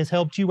club that has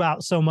helped you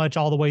out so much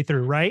all the way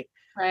through, right?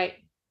 Right.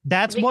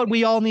 That's what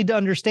we all need to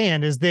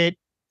understand, is that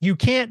you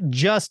can't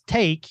just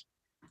take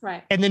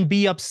and then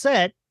be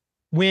upset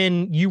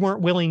when you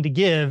weren't willing to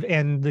give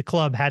and the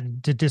club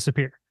had to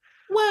disappear.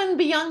 Well,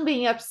 beyond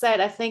being upset,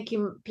 I think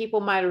people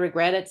might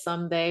regret it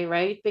someday,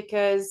 right?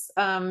 Because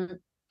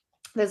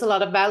there's a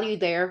lot of value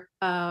there.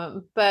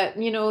 But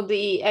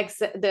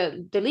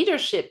the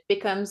leadership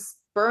becomes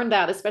burned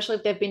out, especially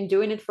if they've been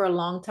doing it for a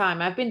long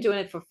time. I've been doing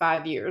it for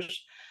 5 years.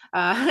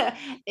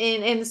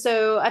 And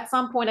so at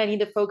some point I need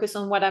to focus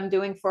on what I'm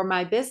doing for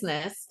my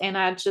business. And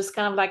I just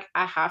kind of like,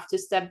 I have to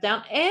step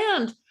down,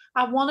 and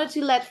I wanted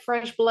to let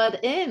fresh blood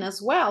in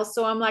as well.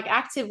 So I'm like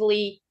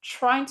actively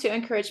trying to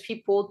encourage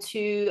people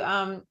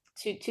to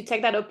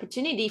take that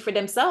opportunity for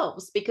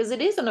themselves, because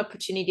it is an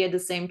opportunity at the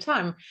same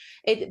time.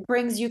 It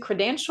brings you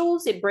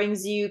credentials, it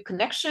brings you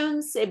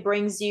connections, it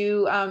brings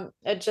you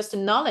just a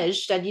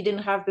knowledge that you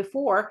didn't have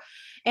before.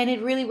 And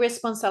it really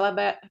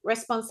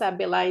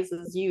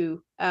responsibilizes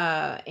you.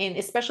 And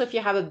especially if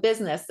you have a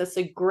business, that's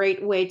a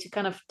great way to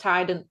kind of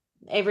tie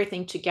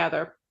everything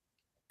together.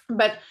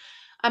 But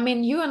I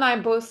mean, you and I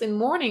both in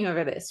mourning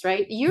over this,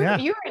 right? You're in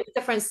a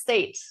different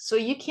state, so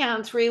you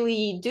can't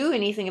really do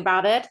anything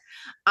about it.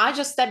 I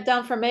just stepped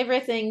down from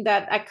everything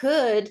that I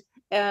could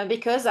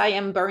because I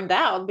am burned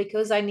out,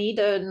 because I need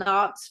to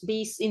not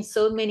be in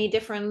so many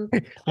different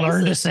places.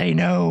 Learn to say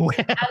no.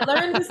 I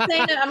learned to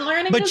say no. I'm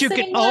learning but to you say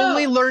can no.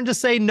 only learn to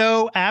say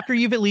no after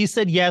you've at least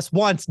said yes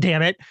once,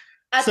 damn it.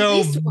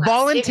 So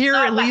volunteer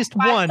at least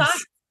once.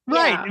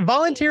 Right.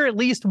 Volunteer at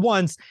least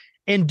once.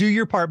 And do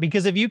your part,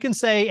 because if you can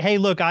say, hey,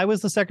 look, I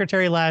was the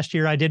secretary last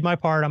year, I did my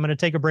part, I'm going to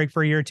take a break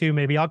for a year or two,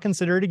 maybe I'll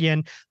consider it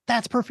again,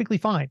 that's perfectly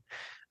fine.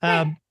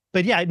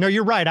 But yeah, no,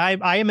 you're right.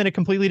 I am in a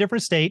completely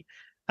different state.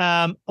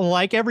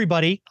 Like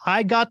everybody,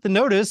 I got the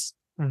notice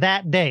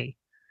that day.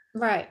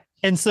 Right.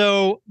 And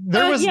so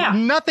there was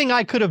nothing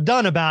I could have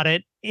done about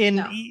it.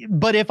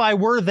 But if I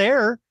were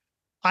there,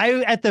 I,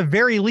 at the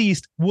very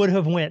least, would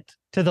have went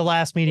to the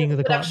last meeting of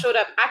the club. I've showed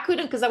up. I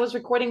couldn't, because I was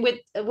recording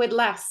with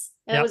Les.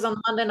 And it was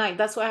on Monday night.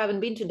 That's why I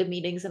haven't been to the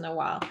meetings in a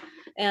while.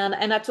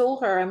 And I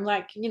told her, I'm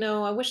like,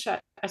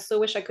 I so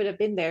wish I could have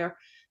been there,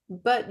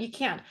 but you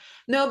can't.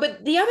 No,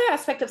 but the other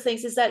aspect of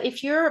things is that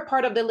if you're a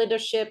part of the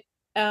leadership,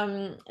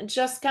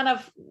 just kind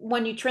of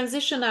when you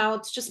transition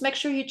out, just make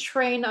sure you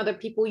train other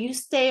people, you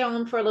stay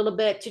on for a little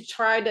bit to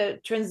try to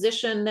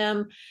transition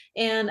them.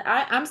 And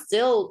I'm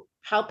still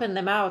helping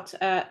them out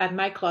at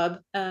my club,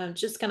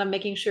 just kind of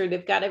making sure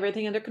they've got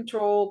everything under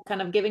control,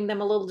 kind of giving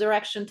them a little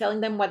direction,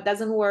 telling them what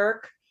doesn't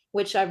work,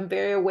 which I'm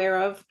very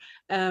aware of,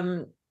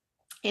 and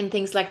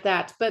things like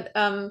that. But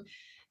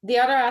the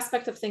other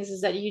aspect of things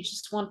is that you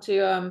just want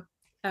to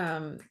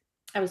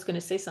I was going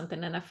to say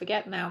something and I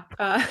forget now.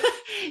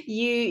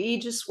 You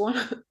just want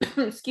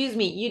to, excuse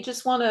me, you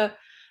just want to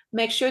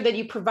make sure that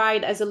you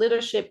provide, as a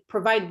leadership,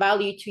 provide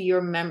value to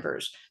your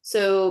members.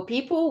 So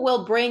people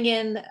will bring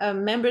in a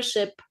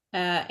membership,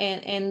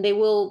 and they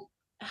will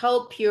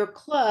help your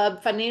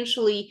club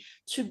financially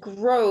to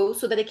grow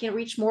so that it can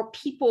reach more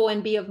people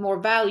and be of more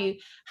value,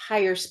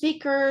 hire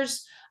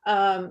speakers,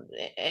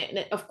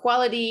 of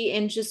quality,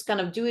 and just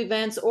kind of do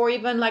events, or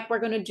even like we're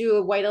going to do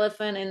a white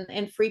elephant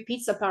and free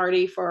pizza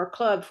party for our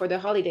club for the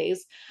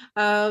holidays.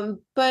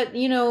 But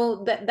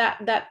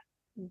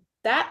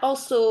that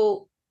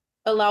also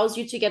allows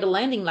you to get a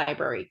landing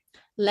library,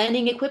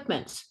 landing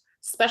equipment,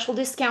 special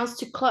discounts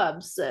to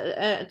clubs,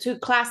 to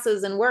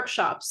classes and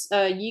workshops.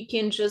 You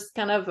can just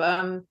kind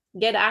of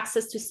get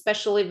access to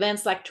special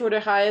events like Tour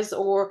de Highs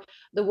or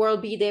the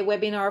World Bee Day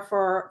webinar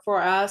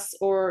for us,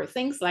 or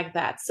things like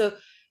that. So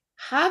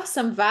have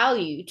some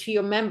value to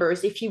your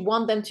members if you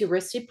want them to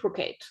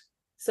reciprocate.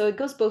 So it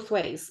goes both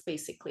ways,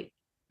 basically.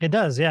 It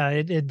does. Yeah,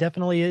 it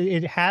definitely,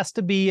 it has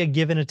to be a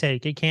give and a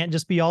take. It can't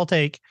just be all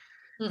take,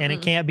 and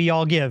it can't be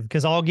all give,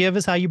 because all give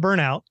is how you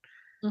burn out.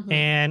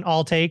 And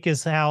all take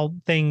is how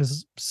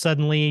things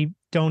suddenly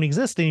don't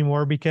exist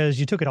anymore because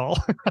you took it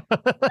all.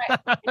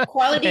 Right.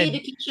 Quality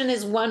education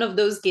is one of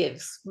those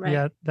gives. Right?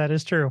 Yeah, that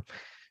is true.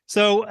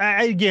 So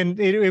again,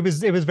 it was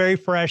very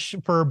fresh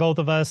for both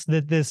of us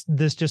that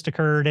this just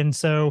occurred. And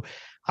so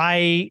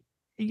I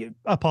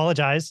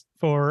apologize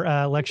for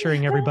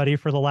lecturing everybody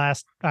for the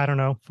last,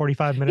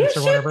 45 minutes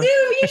or whatever.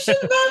 You should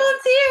volunteer.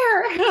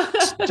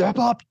 Step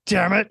up,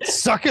 damn it.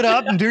 Suck it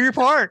up and do your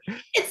part.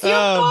 It's your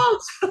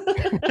fault.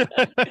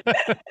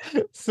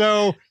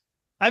 So,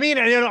 I mean,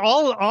 in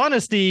all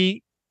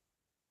honesty,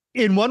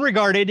 in one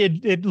regard,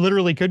 it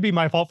literally could be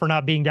my fault for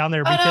not being down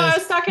there, because I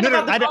was talking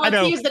about the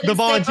volunteers. The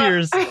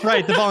volunteers,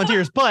 right? The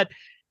volunteers. But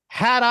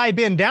had I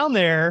been down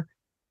there,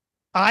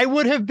 I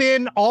would have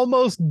been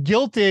almost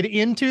guilted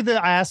into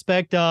the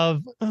aspect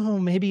of, oh,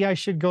 maybe I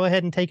should go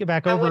ahead and take it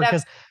back over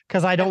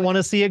because I don't want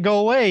to see it go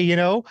away,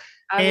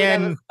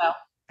 And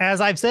as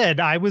I've said,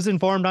 I was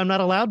informed I'm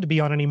not allowed to be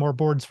on any more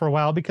boards for a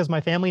while because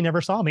my family never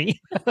saw me.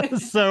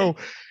 So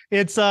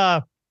it's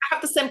I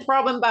have the same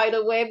problem, by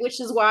the way, which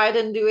is why I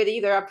didn't do it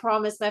either. I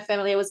promised my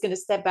family I was going to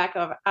step back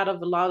out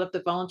of a lot of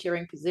the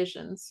volunteering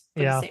positions.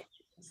 Yeah.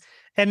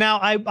 And now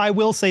I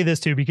will say this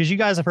too, because you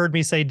guys have heard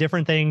me say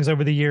different things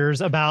over the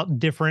years about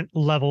different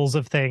levels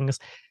of things.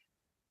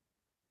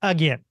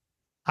 Again,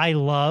 I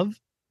love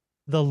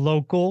the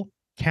local,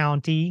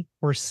 county,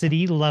 or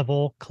city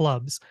level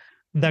clubs.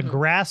 The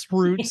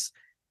grassroots,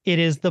 it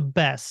is the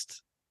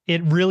best.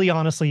 It really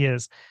honestly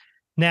is.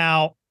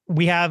 Now,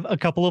 we have a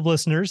couple of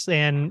listeners,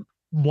 and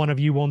one of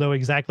you will know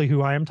exactly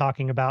who I am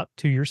talking about,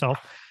 to yourself,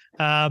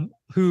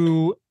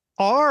 who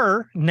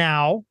are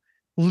now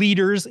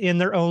leaders in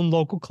their own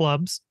local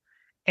clubs,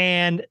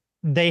 and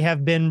they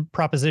have been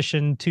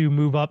propositioned to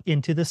move up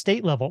into the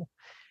state level.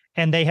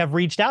 And they have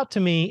reached out to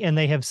me and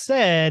they have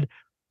said,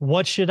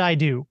 what should I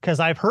do?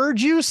 Because I've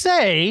heard you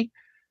say,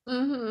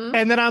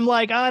 and then I'm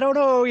like, I don't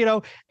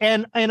know,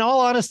 and in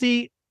all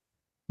honesty,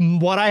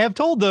 what I have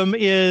told them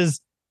is,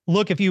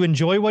 look, if you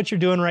enjoy what you're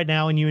doing right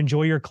now and you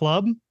enjoy your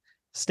club,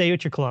 stay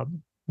at your club,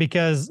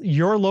 because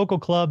your local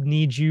club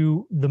needs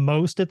you the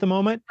most at the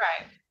moment.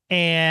 Right.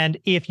 And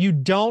if you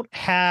don't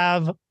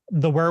have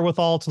the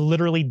wherewithal to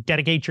literally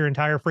dedicate your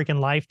entire freaking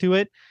life to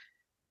it,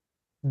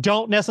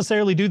 don't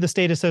necessarily do the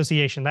state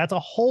association. That's a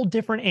whole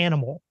different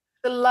animal.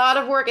 A lot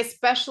of work,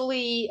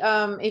 especially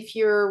if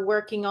you're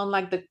working on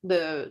like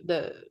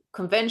the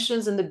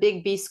conventions and the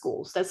big B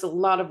schools. That's a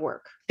lot of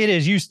work. It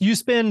is. You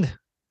spend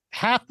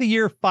half the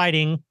year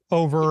fighting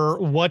over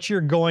what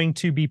you're going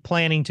to be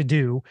planning to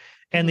do,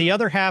 and the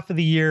other half of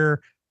the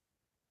year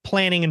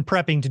planning and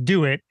prepping to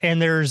do it.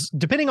 And there's,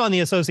 depending on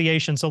the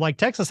association, so like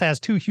Texas has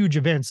 2 huge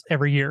events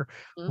every year,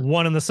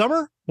 one in the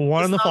summer,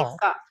 one in the fall.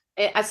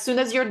 As soon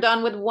as you're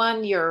done with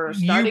one, you're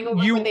starting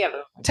over with the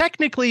other.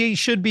 Technically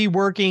should be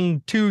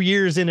working 2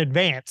 years in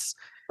advance.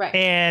 Right.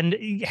 And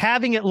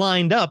having it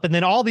lined up, and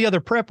then all the other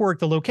prep work,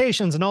 the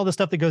locations and all the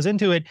stuff that goes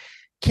into it,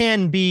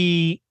 can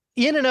be,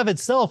 in and of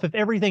itself, if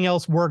everything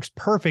else works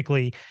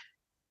perfectly,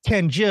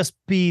 can just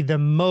be the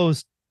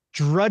most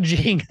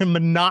drudging and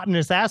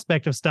monotonous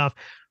aspect of stuff.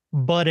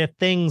 But if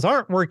things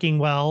aren't working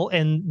well,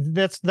 and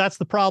that's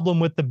the problem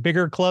with the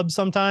bigger clubs,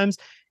 sometimes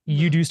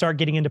you do start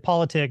getting into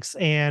politics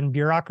and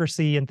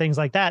bureaucracy and things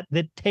like that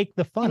take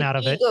the fun out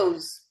of it.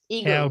 Egos.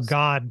 Oh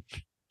God.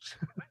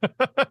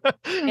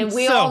 And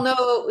we all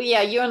know,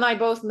 you and I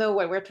both know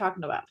what we're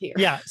talking about here.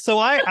 Yeah. So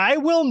I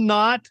will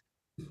not,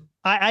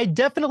 I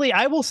definitely,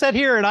 I will sit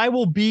here and I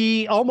will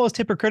be almost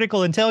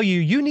hypocritical and tell you,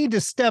 you need to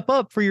step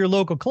up for your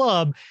local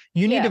club.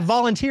 You need to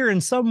volunteer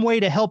in some way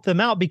to help them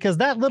out, because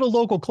that little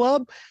local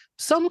club,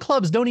 some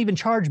clubs don't even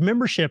charge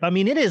membership. I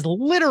mean, it is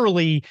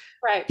literally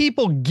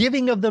people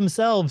giving of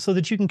themselves so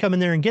that you can come in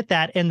there and get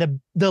that. And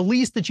the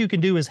least that you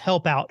can do is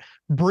help out.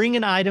 Bring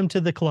an item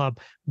to the club,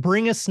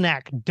 bring a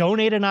snack,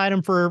 donate an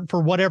item for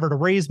whatever, to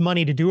raise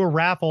money, to do a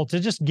raffle, to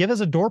just give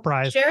us a door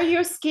prize. Share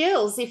your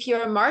skills. If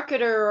you're a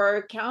marketer or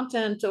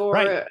accountant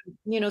or,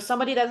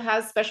 somebody that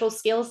has special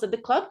skills that the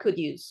club could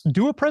use.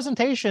 Do a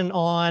presentation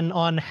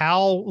on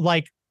how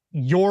like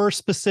your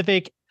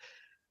specific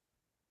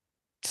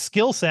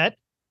skill set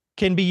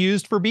can be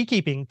used for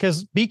beekeeping,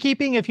 because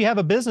beekeeping, if you have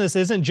a business,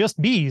 isn't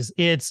just bees.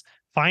 It's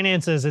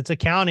finances, it's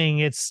accounting,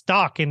 it's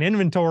stock and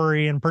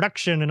inventory and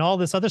production and all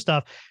this other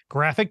stuff,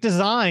 graphic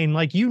design,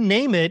 like you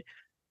name it,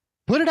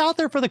 put it out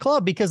there for the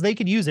club because they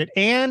could use it.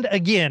 And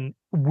again,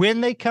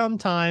 when they come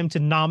time to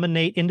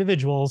nominate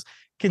individuals,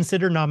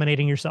 consider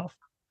nominating yourself.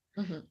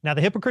 Now,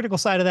 the hypocritical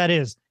side of that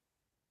is,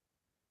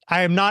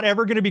 I am not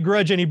ever going to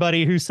begrudge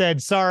anybody who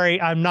said,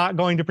 sorry, I'm not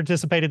going to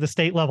participate at the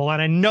state level.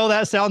 And I know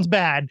that sounds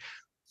bad,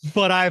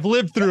 but I've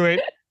lived through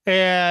it,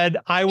 and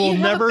I will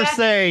never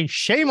say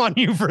shame on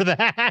you for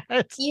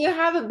that. You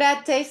have a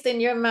bad taste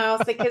in your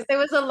mouth, because there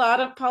was a lot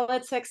of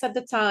politics at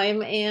the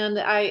time, and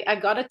I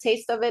got a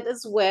taste of it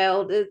as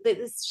well.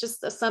 It's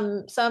just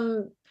some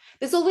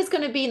there's always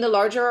going to be in the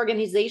larger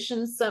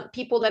organizations some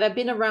people that have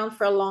been around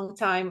for a long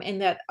time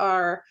and that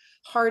are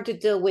hard to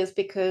deal with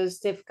because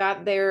they've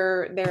got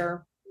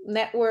their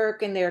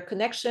network and their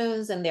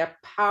connections and their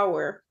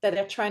power that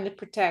they're trying to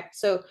protect.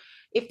 So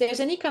if there's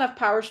any kind of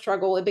power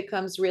struggle, it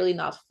becomes really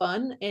not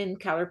fun and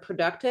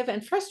counterproductive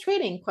and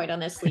frustrating, quite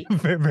honestly.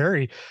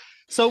 Very.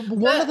 So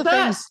one of the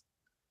things.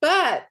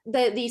 But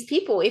these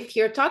people, if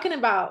you're talking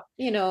about,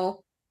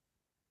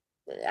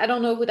 I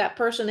don't know who that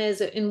person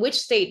is, in which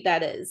state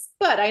that is,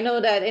 but I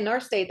know that in our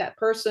state, that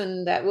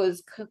person that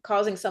was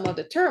causing some of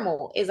the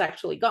turmoil is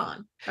actually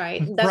gone, right?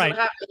 Doesn't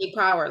have any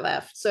power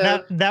left.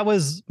 So that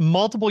was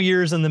multiple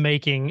years in the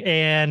making,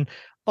 and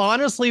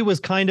honestly was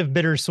kind of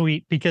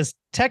bittersweet, because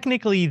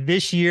technically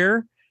this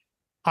year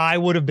I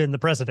would have been the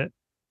president.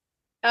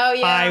 Oh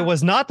yeah. I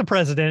was not the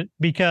president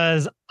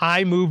because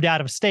I moved out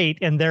of state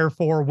and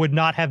therefore would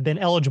not have been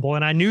eligible.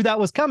 And I knew that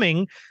was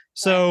coming.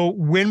 So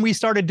when we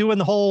started doing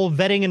the whole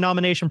vetting and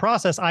nomination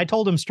process, I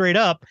told him straight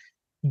up,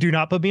 do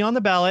not put me on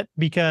the ballot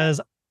because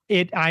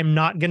I'm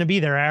not going to be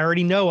there. I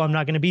already know I'm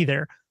not going to be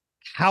there.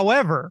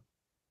 However,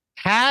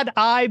 had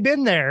I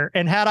been there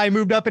and had I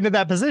moved up into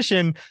that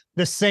position,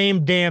 the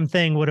same damn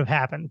thing would have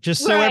happened.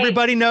 Just so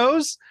everybody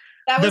knows,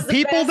 the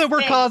people that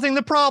were causing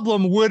the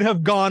problem would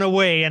have gone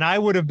away, and I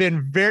would have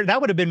been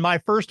that would have been my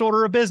first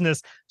order of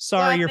business.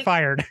 Sorry, you're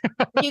fired.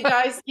 you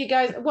guys,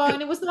 well,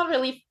 and it was not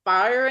really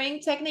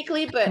firing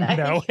technically, but I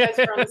think you guys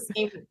were on the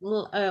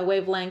same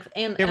wavelength.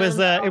 And it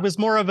was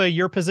more of a,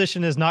 your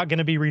position is not going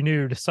to be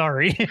renewed.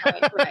 Sorry.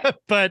 Right.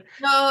 But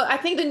no, I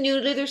think the new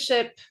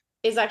leadership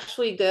is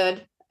actually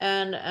good.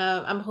 And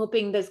I'm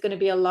hoping there's going to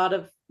be a lot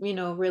of,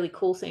 really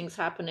cool things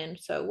happening.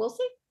 So we'll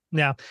see.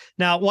 Yeah.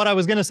 Now, what I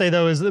was going to say,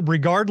 though, is that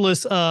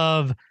regardless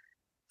of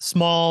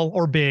small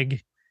or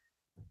big,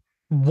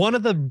 one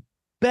of the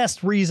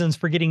best reasons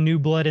for getting new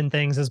blood in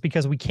things is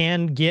because we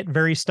can get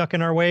very stuck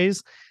in our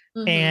ways.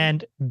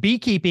 And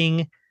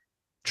beekeeping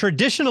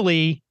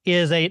traditionally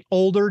is an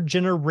older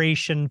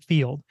generation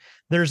field.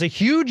 There's a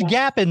huge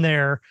gap in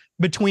there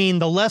between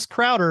the Les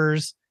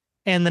Crowders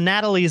and the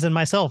Nathalies and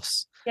myself.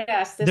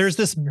 Yes, there's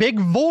this big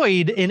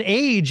void in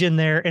age in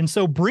there. And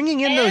so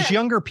bringing in those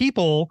younger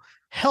people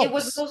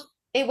helps.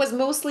 It was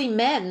mostly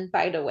men,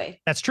 by the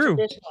way. That's true.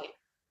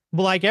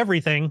 Like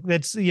everything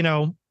that's,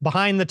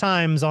 behind the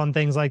times on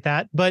things like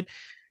that. But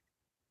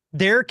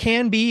there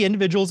can be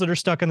individuals that are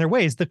stuck in their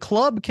ways. The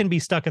club can be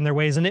stuck in their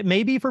ways, and it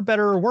may be for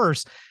better or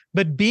worse.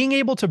 But being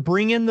able to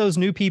bring in those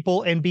new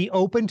people and be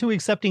open to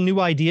accepting new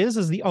ideas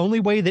is the only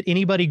way that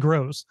anybody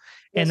grows.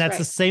 And that's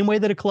the same way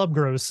that a club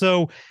grows.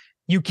 So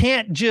you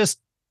can't just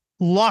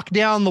lock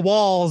down the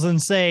walls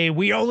and say,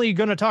 we only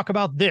going to talk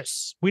about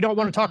this. We don't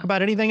want to talk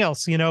about anything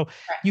else. You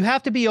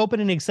have to be open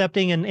and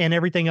accepting and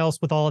everything else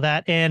with all of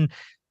that. And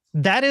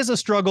that is a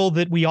struggle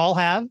that we all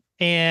have.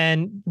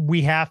 And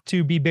we have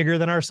to be bigger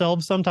than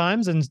ourselves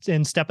sometimes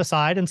and step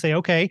aside and say,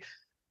 okay,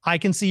 I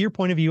can see your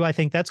point of view. I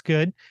think that's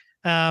good.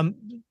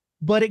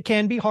 But it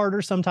can be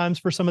harder sometimes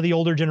for some of the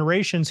older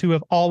generations who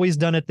have always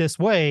done it this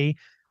way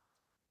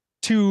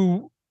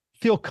to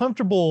feel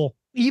comfortable,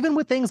 even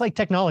with things like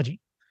technology.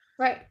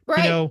 Right.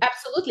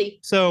 Absolutely.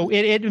 So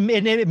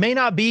it may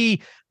not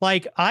be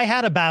like, I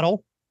had a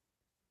battle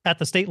at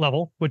the state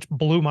level, which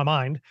blew my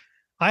mind.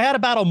 I had a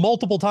battle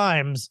multiple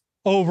times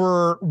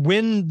over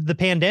when the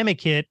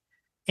pandemic hit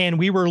and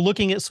we were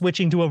looking at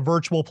switching to a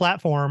virtual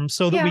platform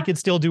so that we could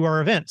still do our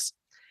events.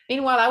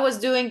 Meanwhile, I was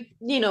doing,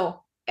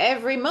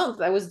 every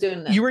month I was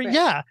doing that. You were,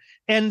 yeah.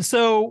 And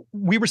so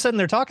we were sitting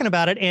there talking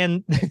about it,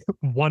 and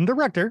one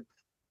director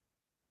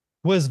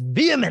was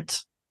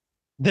vehement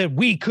that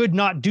we could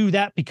not do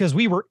that because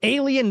we were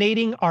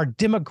alienating our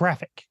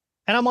demographic.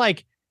 And I'm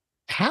like,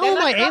 how am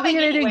I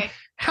alienating? Anyway.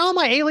 How am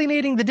I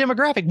alienating the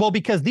demographic? Well,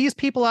 because these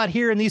people out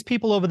here and these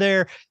people over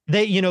there,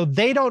 they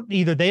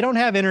don't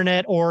have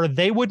internet, or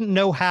they wouldn't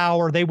know how,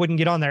 or they wouldn't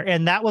get on there.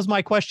 And that was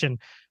my question.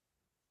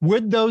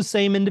 Would those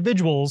same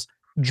individuals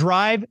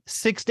drive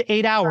 6 to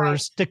 8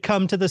 hours to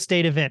come to the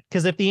state event?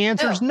 Because if the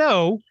answer is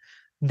no,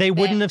 they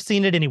wouldn't have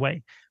seen it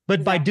anyway.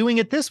 But by doing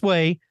it this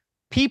way,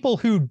 people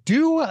who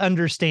do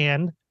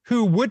understand,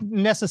 who wouldn't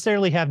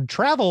necessarily have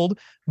traveled,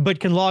 but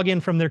can log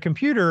in from their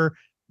computer,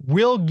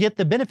 will get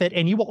the benefit,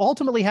 and you will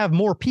ultimately have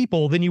more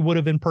people than you would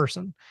have in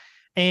person.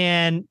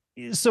 And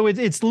so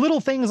it's little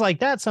things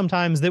like that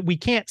sometimes that we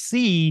can't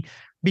see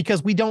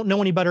because we don't know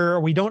any better, or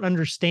we don't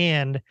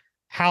understand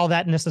how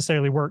that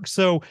necessarily works.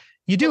 So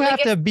you do have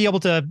to be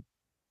able to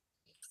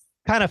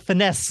kind of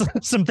finesse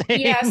some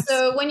things. Yeah.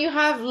 So when you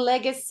have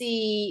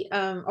legacy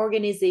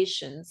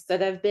organizations that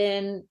have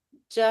been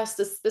just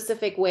a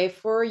specific way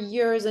for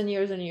years and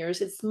years and years,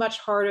 it's much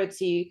harder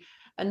to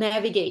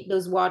navigate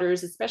those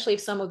waters, especially if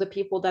some of the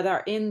people that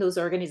are in those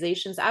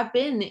organizations have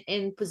been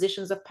in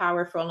positions of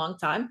power for a long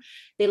time.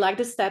 They like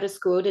the status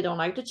quo, they don't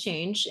like to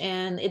change,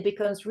 and it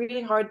becomes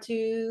really hard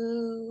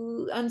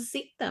to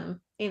unseat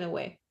them in a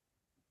way.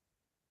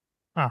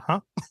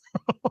 And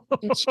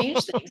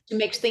change things, to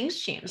make things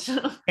change.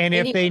 And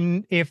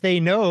if they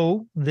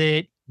know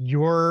that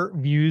your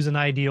views and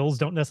ideals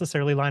don't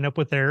necessarily line up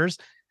with theirs,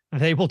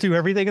 they will do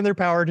everything in their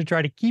power to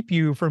try to keep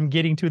you from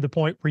getting to the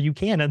point where you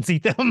can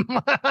unseat them.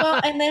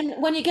 Well, and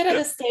then when you get at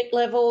the state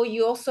level,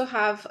 you also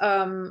have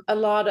a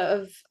lot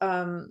of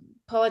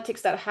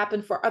politics that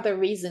happen for other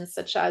reasons,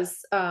 such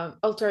as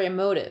ulterior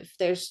motive.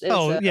 There's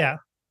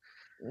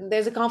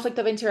a conflict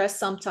of interest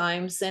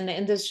sometimes,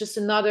 and there's just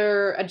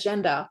another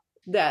agenda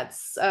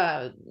that's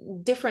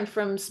different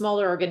from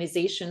smaller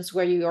organizations,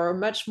 where you are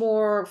much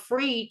more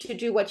free to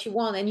do what you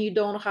want, and you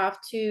don't have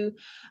to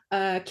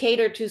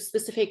cater to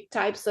specific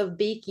types of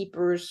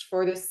beekeepers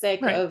for the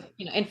sake of,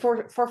 and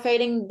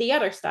forfeiting the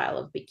other style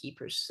of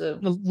beekeepers. So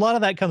a lot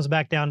of that comes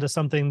back down to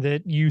something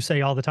that you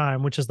say all the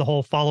time, which is the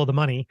whole follow the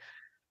money.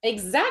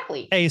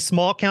 Exactly. A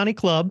small county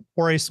club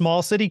or a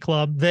small city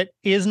club that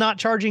is not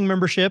charging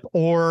membership,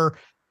 or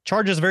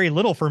charges very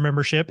little for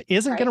membership,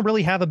 isn't going to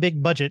really have a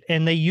big budget.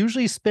 And they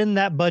usually spend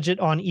that budget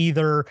on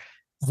either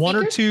one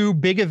or two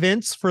big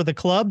events for the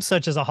club,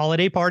 such as a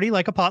holiday party,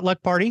 like a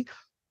potluck party,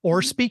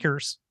 or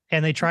speakers.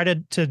 And they try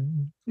to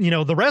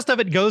the rest of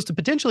it goes to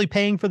potentially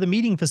paying for the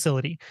meeting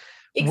facility.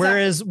 Exactly.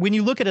 Whereas when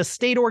you look at a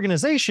state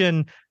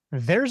organization,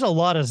 there's a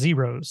lot of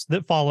zeros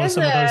that follow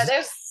some of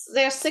those.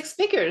 There's six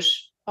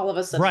figures all of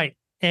a sudden. Right.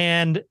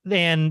 And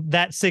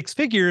that six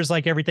figures,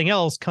 like everything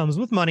else, comes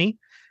with money.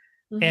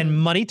 And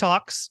money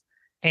talks.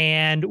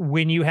 And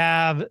when you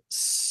have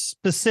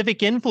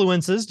specific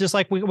influences, just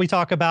like we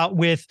talk about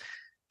with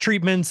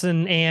treatments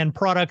and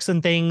products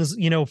and things,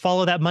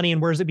 follow that money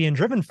and where's it being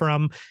driven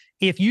from?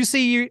 If you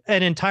see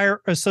an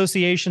entire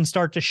association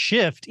start to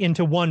shift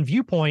into one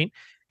viewpoint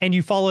and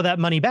you follow that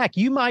money back,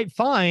 you might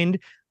find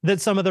that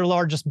some of their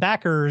largest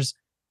backers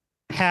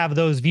have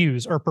those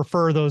views or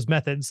prefer those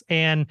methods.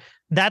 And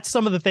that's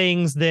some of the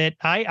things that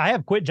I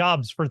have quit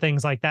jobs for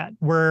things like that,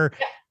 where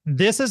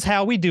this is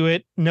how we do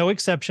it, no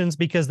exceptions,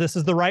 because this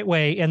is the right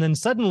way. And then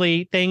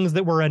suddenly things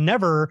that were a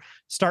never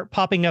start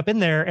popping up in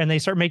there, and they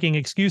start making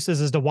excuses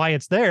as to why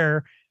it's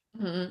there.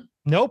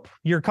 Nope,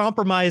 you're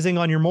compromising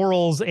on your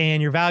morals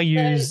and your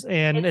values,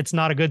 and it's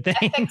not a good thing.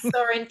 Ethics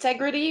or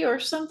integrity or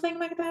something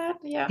like that.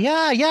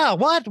 Yeah.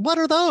 What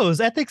are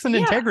those? Ethics and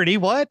integrity?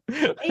 What?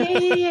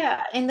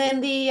 Yeah. And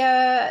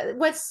then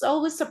what's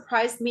always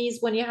surprised me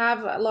is when you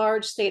have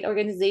large state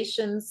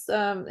organizations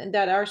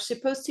that are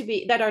supposed to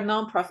be, that are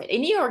nonprofit.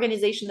 Any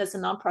organization that's a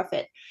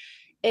nonprofit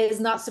is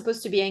not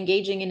supposed to be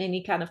engaging in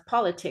any kind of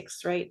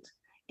politics, right?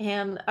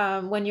 And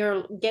when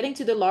you're getting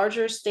to the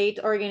larger state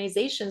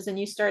organizations and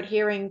you start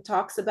hearing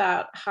talks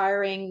about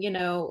hiring,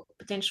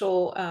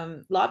 potential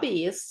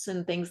lobbyists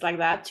and things like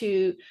that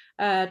to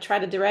try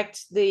to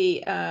direct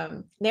the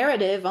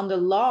narrative on the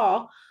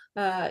law,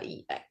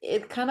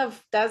 it kind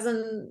of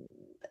doesn't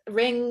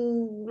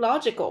ring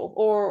logical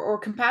or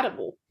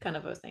compatible, kind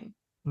of a thing.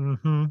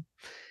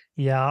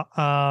 Yeah.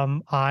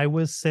 I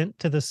was sent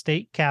to the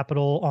state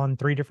capitol on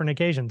 3 different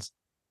occasions.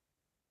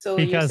 So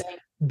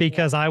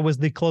because I was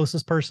the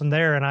closest person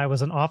there and I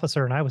was an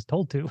officer and I was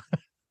told to.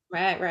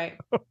 Right.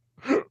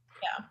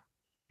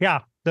 Yeah.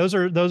 Those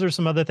are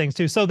some other things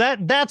too. So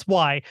that's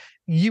why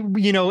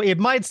it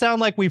might sound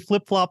like we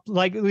flip-flop.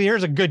 Like,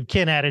 here's a good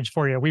Ken adage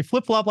for you. We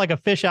flip-flop like a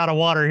fish out of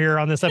water here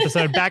on this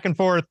episode, back and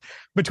forth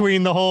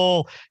between the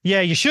whole,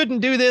 you shouldn't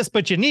do this,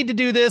 but you need to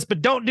do this,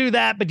 but don't do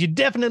that, but you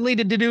definitely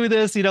need to do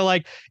this.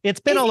 It's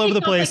been all over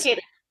the place.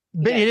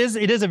 But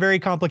it is a very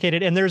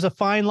complicated, and there's a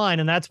fine line.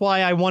 And that's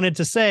why I wanted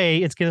to say,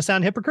 it's going to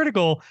sound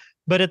hypocritical,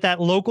 but at that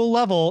local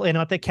level and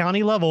at the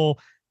county level,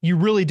 you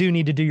really do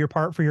need to do your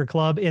part for your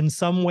club in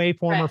some way,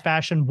 form, or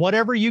fashion.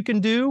 Whatever you can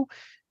do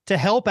to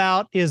help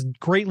out is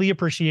greatly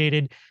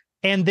appreciated.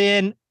 And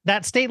then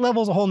that state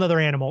level is a whole nother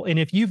animal. And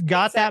if you've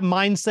got that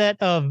mindset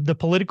of the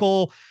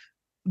political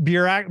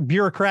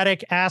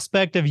bureaucratic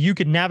aspect of you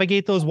can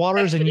navigate those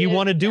waters and you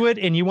want to do it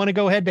and you want to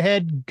go head to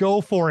head,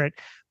 go for it.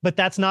 But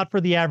that's not for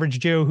the average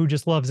Joe who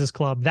just loves his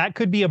club. That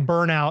could be a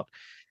burnout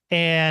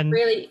and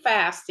really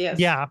fast. Yes.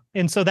 Yeah.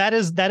 And so that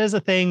is a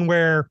thing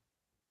where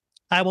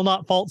I will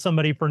not fault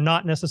somebody for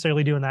not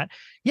necessarily doing that.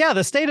 Yeah,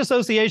 the state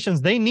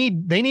associations, they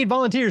need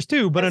volunteers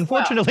too, but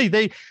unfortunately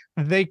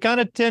they kind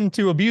of tend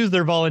to abuse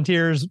their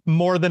volunteers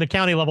more than a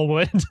county level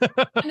would.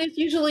 And it's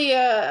usually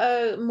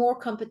a more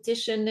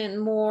competition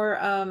and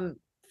more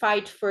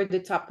fight for the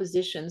top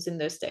positions in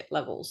the state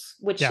levels,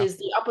 which is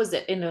the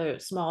opposite in a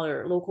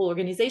smaller local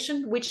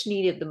organization, which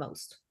needed the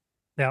most.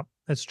 Yeah,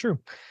 that's true.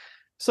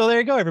 So there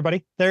you go,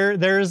 everybody.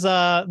 There's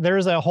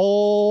a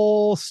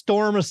whole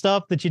storm of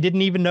stuff that you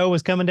didn't even know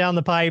was coming down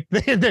the pipe.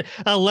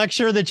 A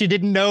lecture that you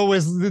didn't know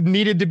was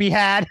needed to be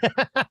had.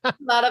 A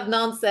lot of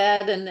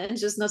nonsense and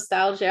just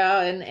nostalgia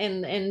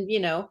and you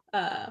know,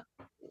 a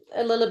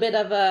little bit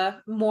of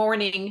a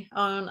mourning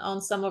on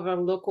some of our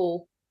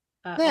local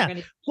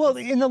organizations. Well,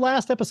 in the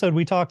last episode,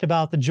 we talked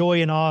about the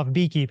joy and awe of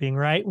beekeeping,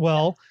 right?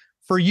 Well,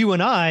 for you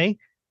and I,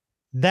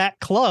 that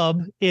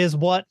club is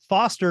what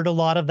fostered a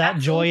lot of that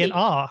joy and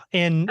awe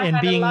and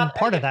being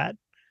part of that.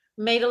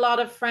 Made a lot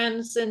of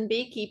friends in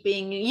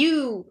beekeeping,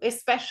 you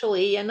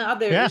especially, and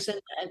others,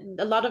 and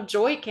a lot of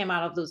joy came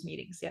out of those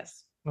meetings.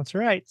 Yes, that's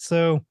right.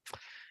 So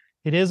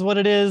it is what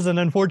it is, and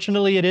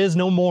unfortunately, it is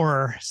no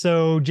more.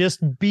 So just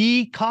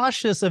be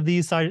cautious of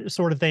these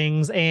sort of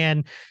things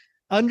and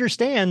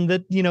understand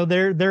that, you know,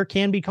 there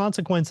can be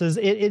consequences.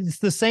 It's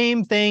the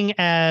same thing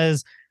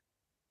as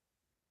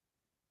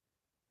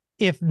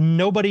if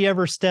nobody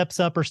ever steps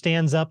up or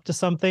stands up to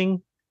something,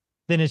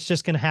 then it's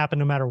just going to happen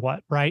no matter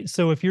what, right?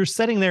 So if you're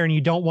sitting there and you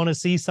don't want to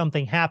see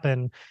something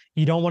happen,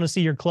 you don't want to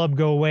see your club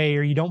go away,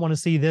 or you don't want to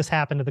see this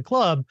happen to the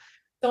club,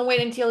 don't wait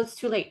until it's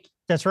too late.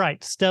 That's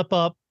right. Step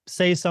up,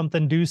 say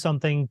something, do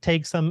something,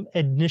 take some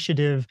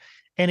initiative.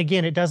 And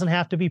again, it doesn't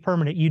have to be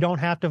permanent. You don't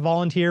have to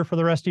volunteer for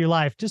the rest of your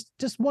life. Just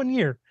 1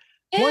 year,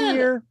 1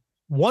 year,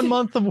 1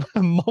 month,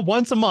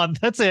 once a month.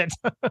 That's it.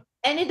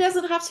 And it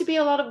doesn't have to be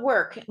a lot of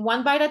work,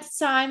 one bite at a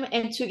time,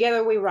 and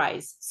together we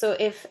rise. So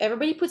if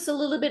everybody puts a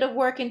little bit of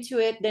work into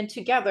it, then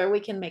together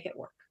we can make it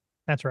work.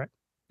 That's right.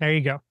 There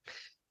you go.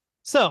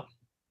 So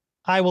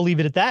I will leave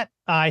it at that.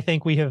 I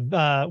think we have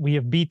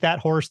beat that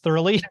horse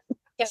thoroughly.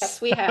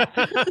 Yes, we have.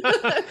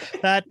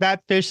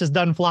 that fish is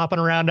done flopping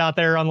around out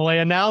there on the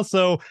land now.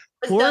 So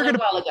we're going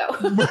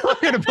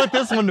to put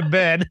this one to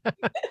bed.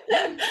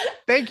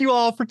 Thank you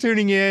all for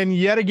tuning in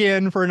yet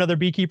again for another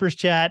Beekeepers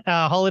Chat.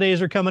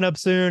 Holidays are coming up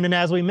soon. And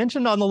as we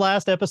mentioned on the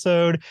last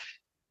episode,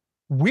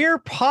 we're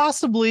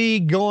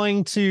possibly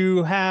going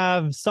to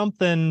have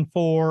something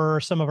for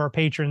some of our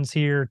patrons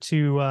here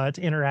to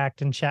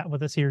interact and chat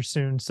with us here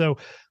soon. So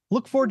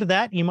look forward to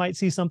that. You might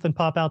see something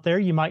pop out there.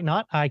 You might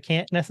not. I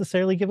can't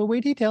necessarily give away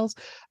details.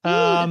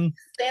 Dance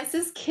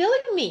is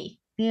killing me.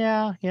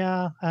 Yeah.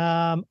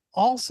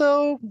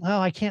 Also,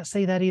 I can't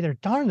say that either.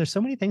 Darn, there's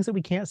so many things that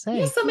we can't say.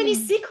 There's so many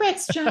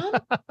secrets, John.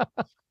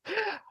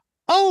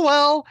 Oh,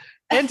 well,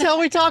 until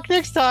we talk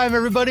next time,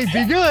 everybody,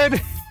 be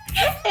good.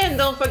 And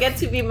don't forget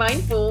to be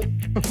mindful.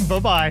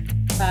 Bye-bye.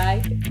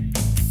 Bye.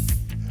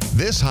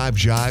 This Hive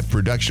Jive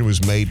production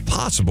was made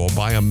possible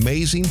by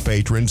amazing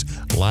patrons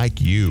like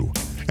you,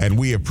 and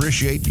we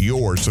appreciate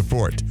your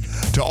support.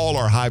 To all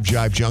our Hive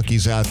Jive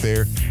junkies out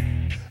there,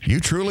 you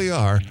truly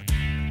are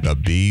the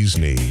bee's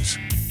knees.